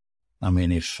 maybe.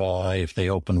 If they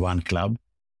open 1 club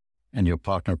and your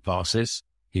partner passes,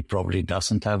 he probably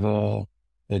doesn't have a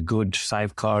good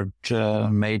 5-card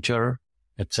major,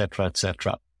 etc.,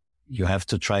 etc. You have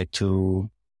to try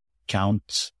to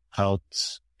count out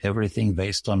everything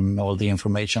based on all the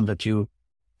information that you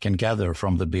can gather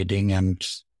from the bidding and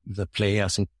the play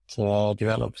as it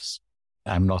develops.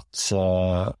 I'm not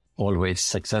always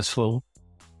successful,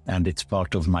 and it's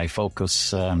part of my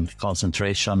focus and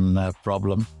concentration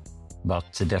problem, but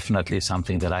definitely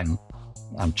something that I'm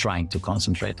trying to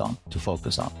concentrate on, to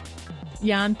focus on.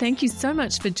 Jan, thank you so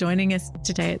much for joining us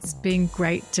today. It's been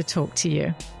great to talk to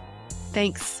you.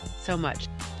 Thanks so much.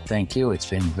 Thank you. It's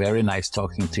been very nice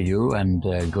talking to you, and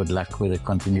good luck with the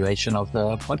continuation of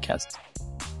the podcast.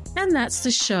 And that's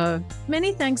the show.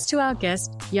 Many thanks to our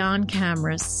guest, Jan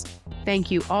Kamras.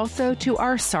 Thank you also to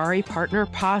our Sorry Partner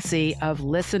posse of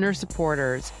listener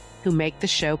supporters who make the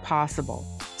show possible.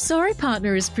 Sorry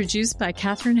Partner is produced by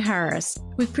Catherine Harris,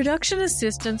 with production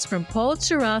assistance from Paul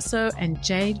Chirasso and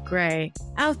Jade Gray.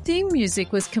 Our theme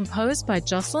music was composed by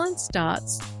Jocelyn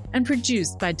Starts and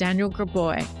produced by Daniel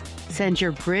Graboy. Send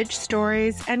your bridge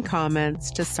stories and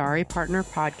comments to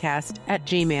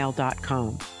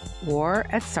sorrypartnerpodcast@gmail.com or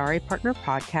at Sorry Partner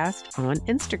Podcast on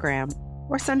Instagram,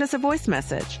 or send us a voice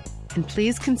message. And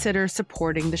please consider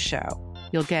supporting the show.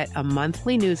 You'll get a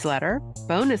monthly newsletter,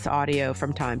 bonus audio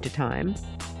from time to time,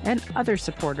 and other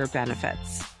supporter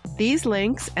benefits. These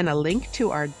links and a link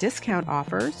to our discount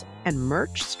offers and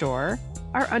merch store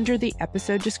are under the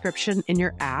episode description in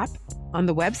your app, on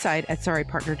the website at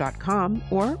sorrypartner.com,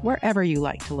 or wherever you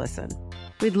like to listen.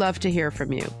 We'd love to hear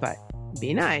from you, but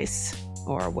be nice,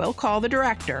 or we'll call the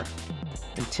director.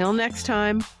 Until next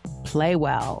time, play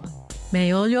well.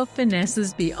 May all your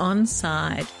finesses be on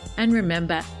side. And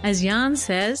remember, as Jan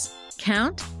says,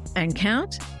 count and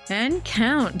count and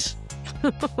count.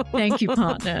 Thank you,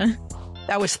 partner.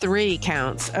 That was 3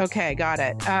 counts. Okay, got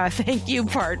it. Thank you,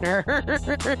 partner.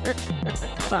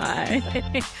 Bye.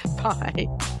 Bye.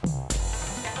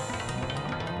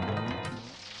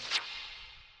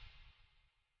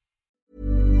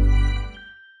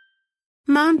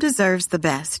 Mom deserves the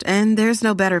best, and there's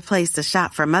no better place to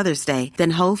shop for Mother's Day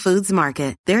than Whole Foods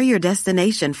Market. They're your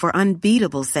destination for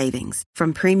unbeatable savings,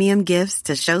 from premium gifts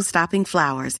to show-stopping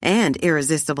flowers and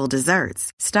irresistible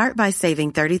desserts. Start by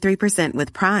saving 33%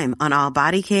 with Prime on all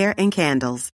body care and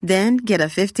candles. Then get a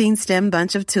 15-stem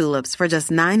bunch of tulips for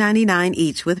just $9.99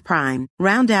 each with Prime.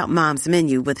 Round out Mom's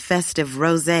menu with festive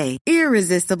rosé,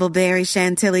 irresistible berry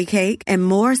chantilly cake, and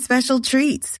more special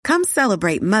treats. Come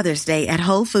celebrate Mother's Day at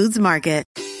Whole Foods Market.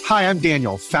 Hi, I'm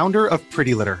Daniel, founder of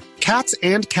Pretty Litter. Cats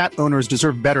and cat owners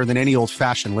deserve better than any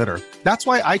old-fashioned litter. That's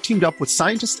why I teamed up with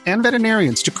scientists and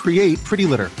veterinarians to create Pretty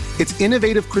Litter. Its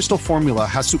innovative crystal formula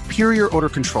has superior odor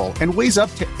control and weighs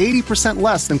up to 80%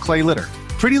 less than clay litter.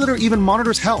 Pretty Litter even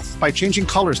monitors health by changing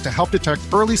colors to help detect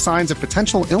early signs of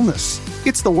potential illness.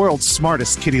 It's the world's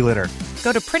smartest kitty litter.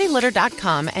 Go to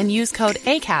prettylitter.com and use code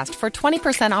ACAST for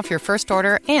 20% off your first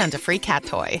order and a free cat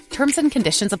toy. Terms and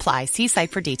conditions apply. See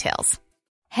site for details.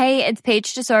 Hey, it's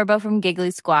Paige DeSorbo from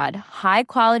Giggly Squad. High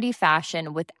quality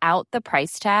fashion without the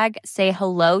price tag. Say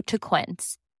hello to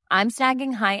Quince. I'm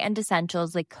snagging high-end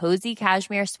essentials like cozy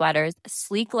cashmere sweaters,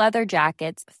 sleek leather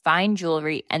jackets, fine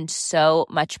jewelry, and so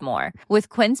much more. With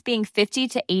Quince being 50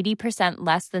 to 80%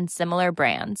 less than similar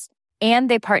brands. And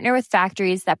they partner with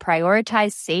factories that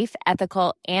prioritize safe,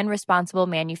 ethical, and responsible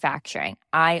manufacturing.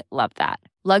 I love that.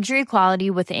 Luxury quality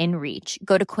within reach.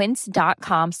 Go to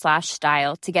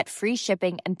quince.com/style to get free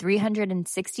shipping and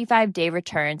 365-day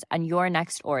returns on your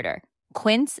next order.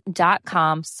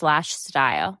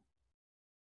 Quince.com/style.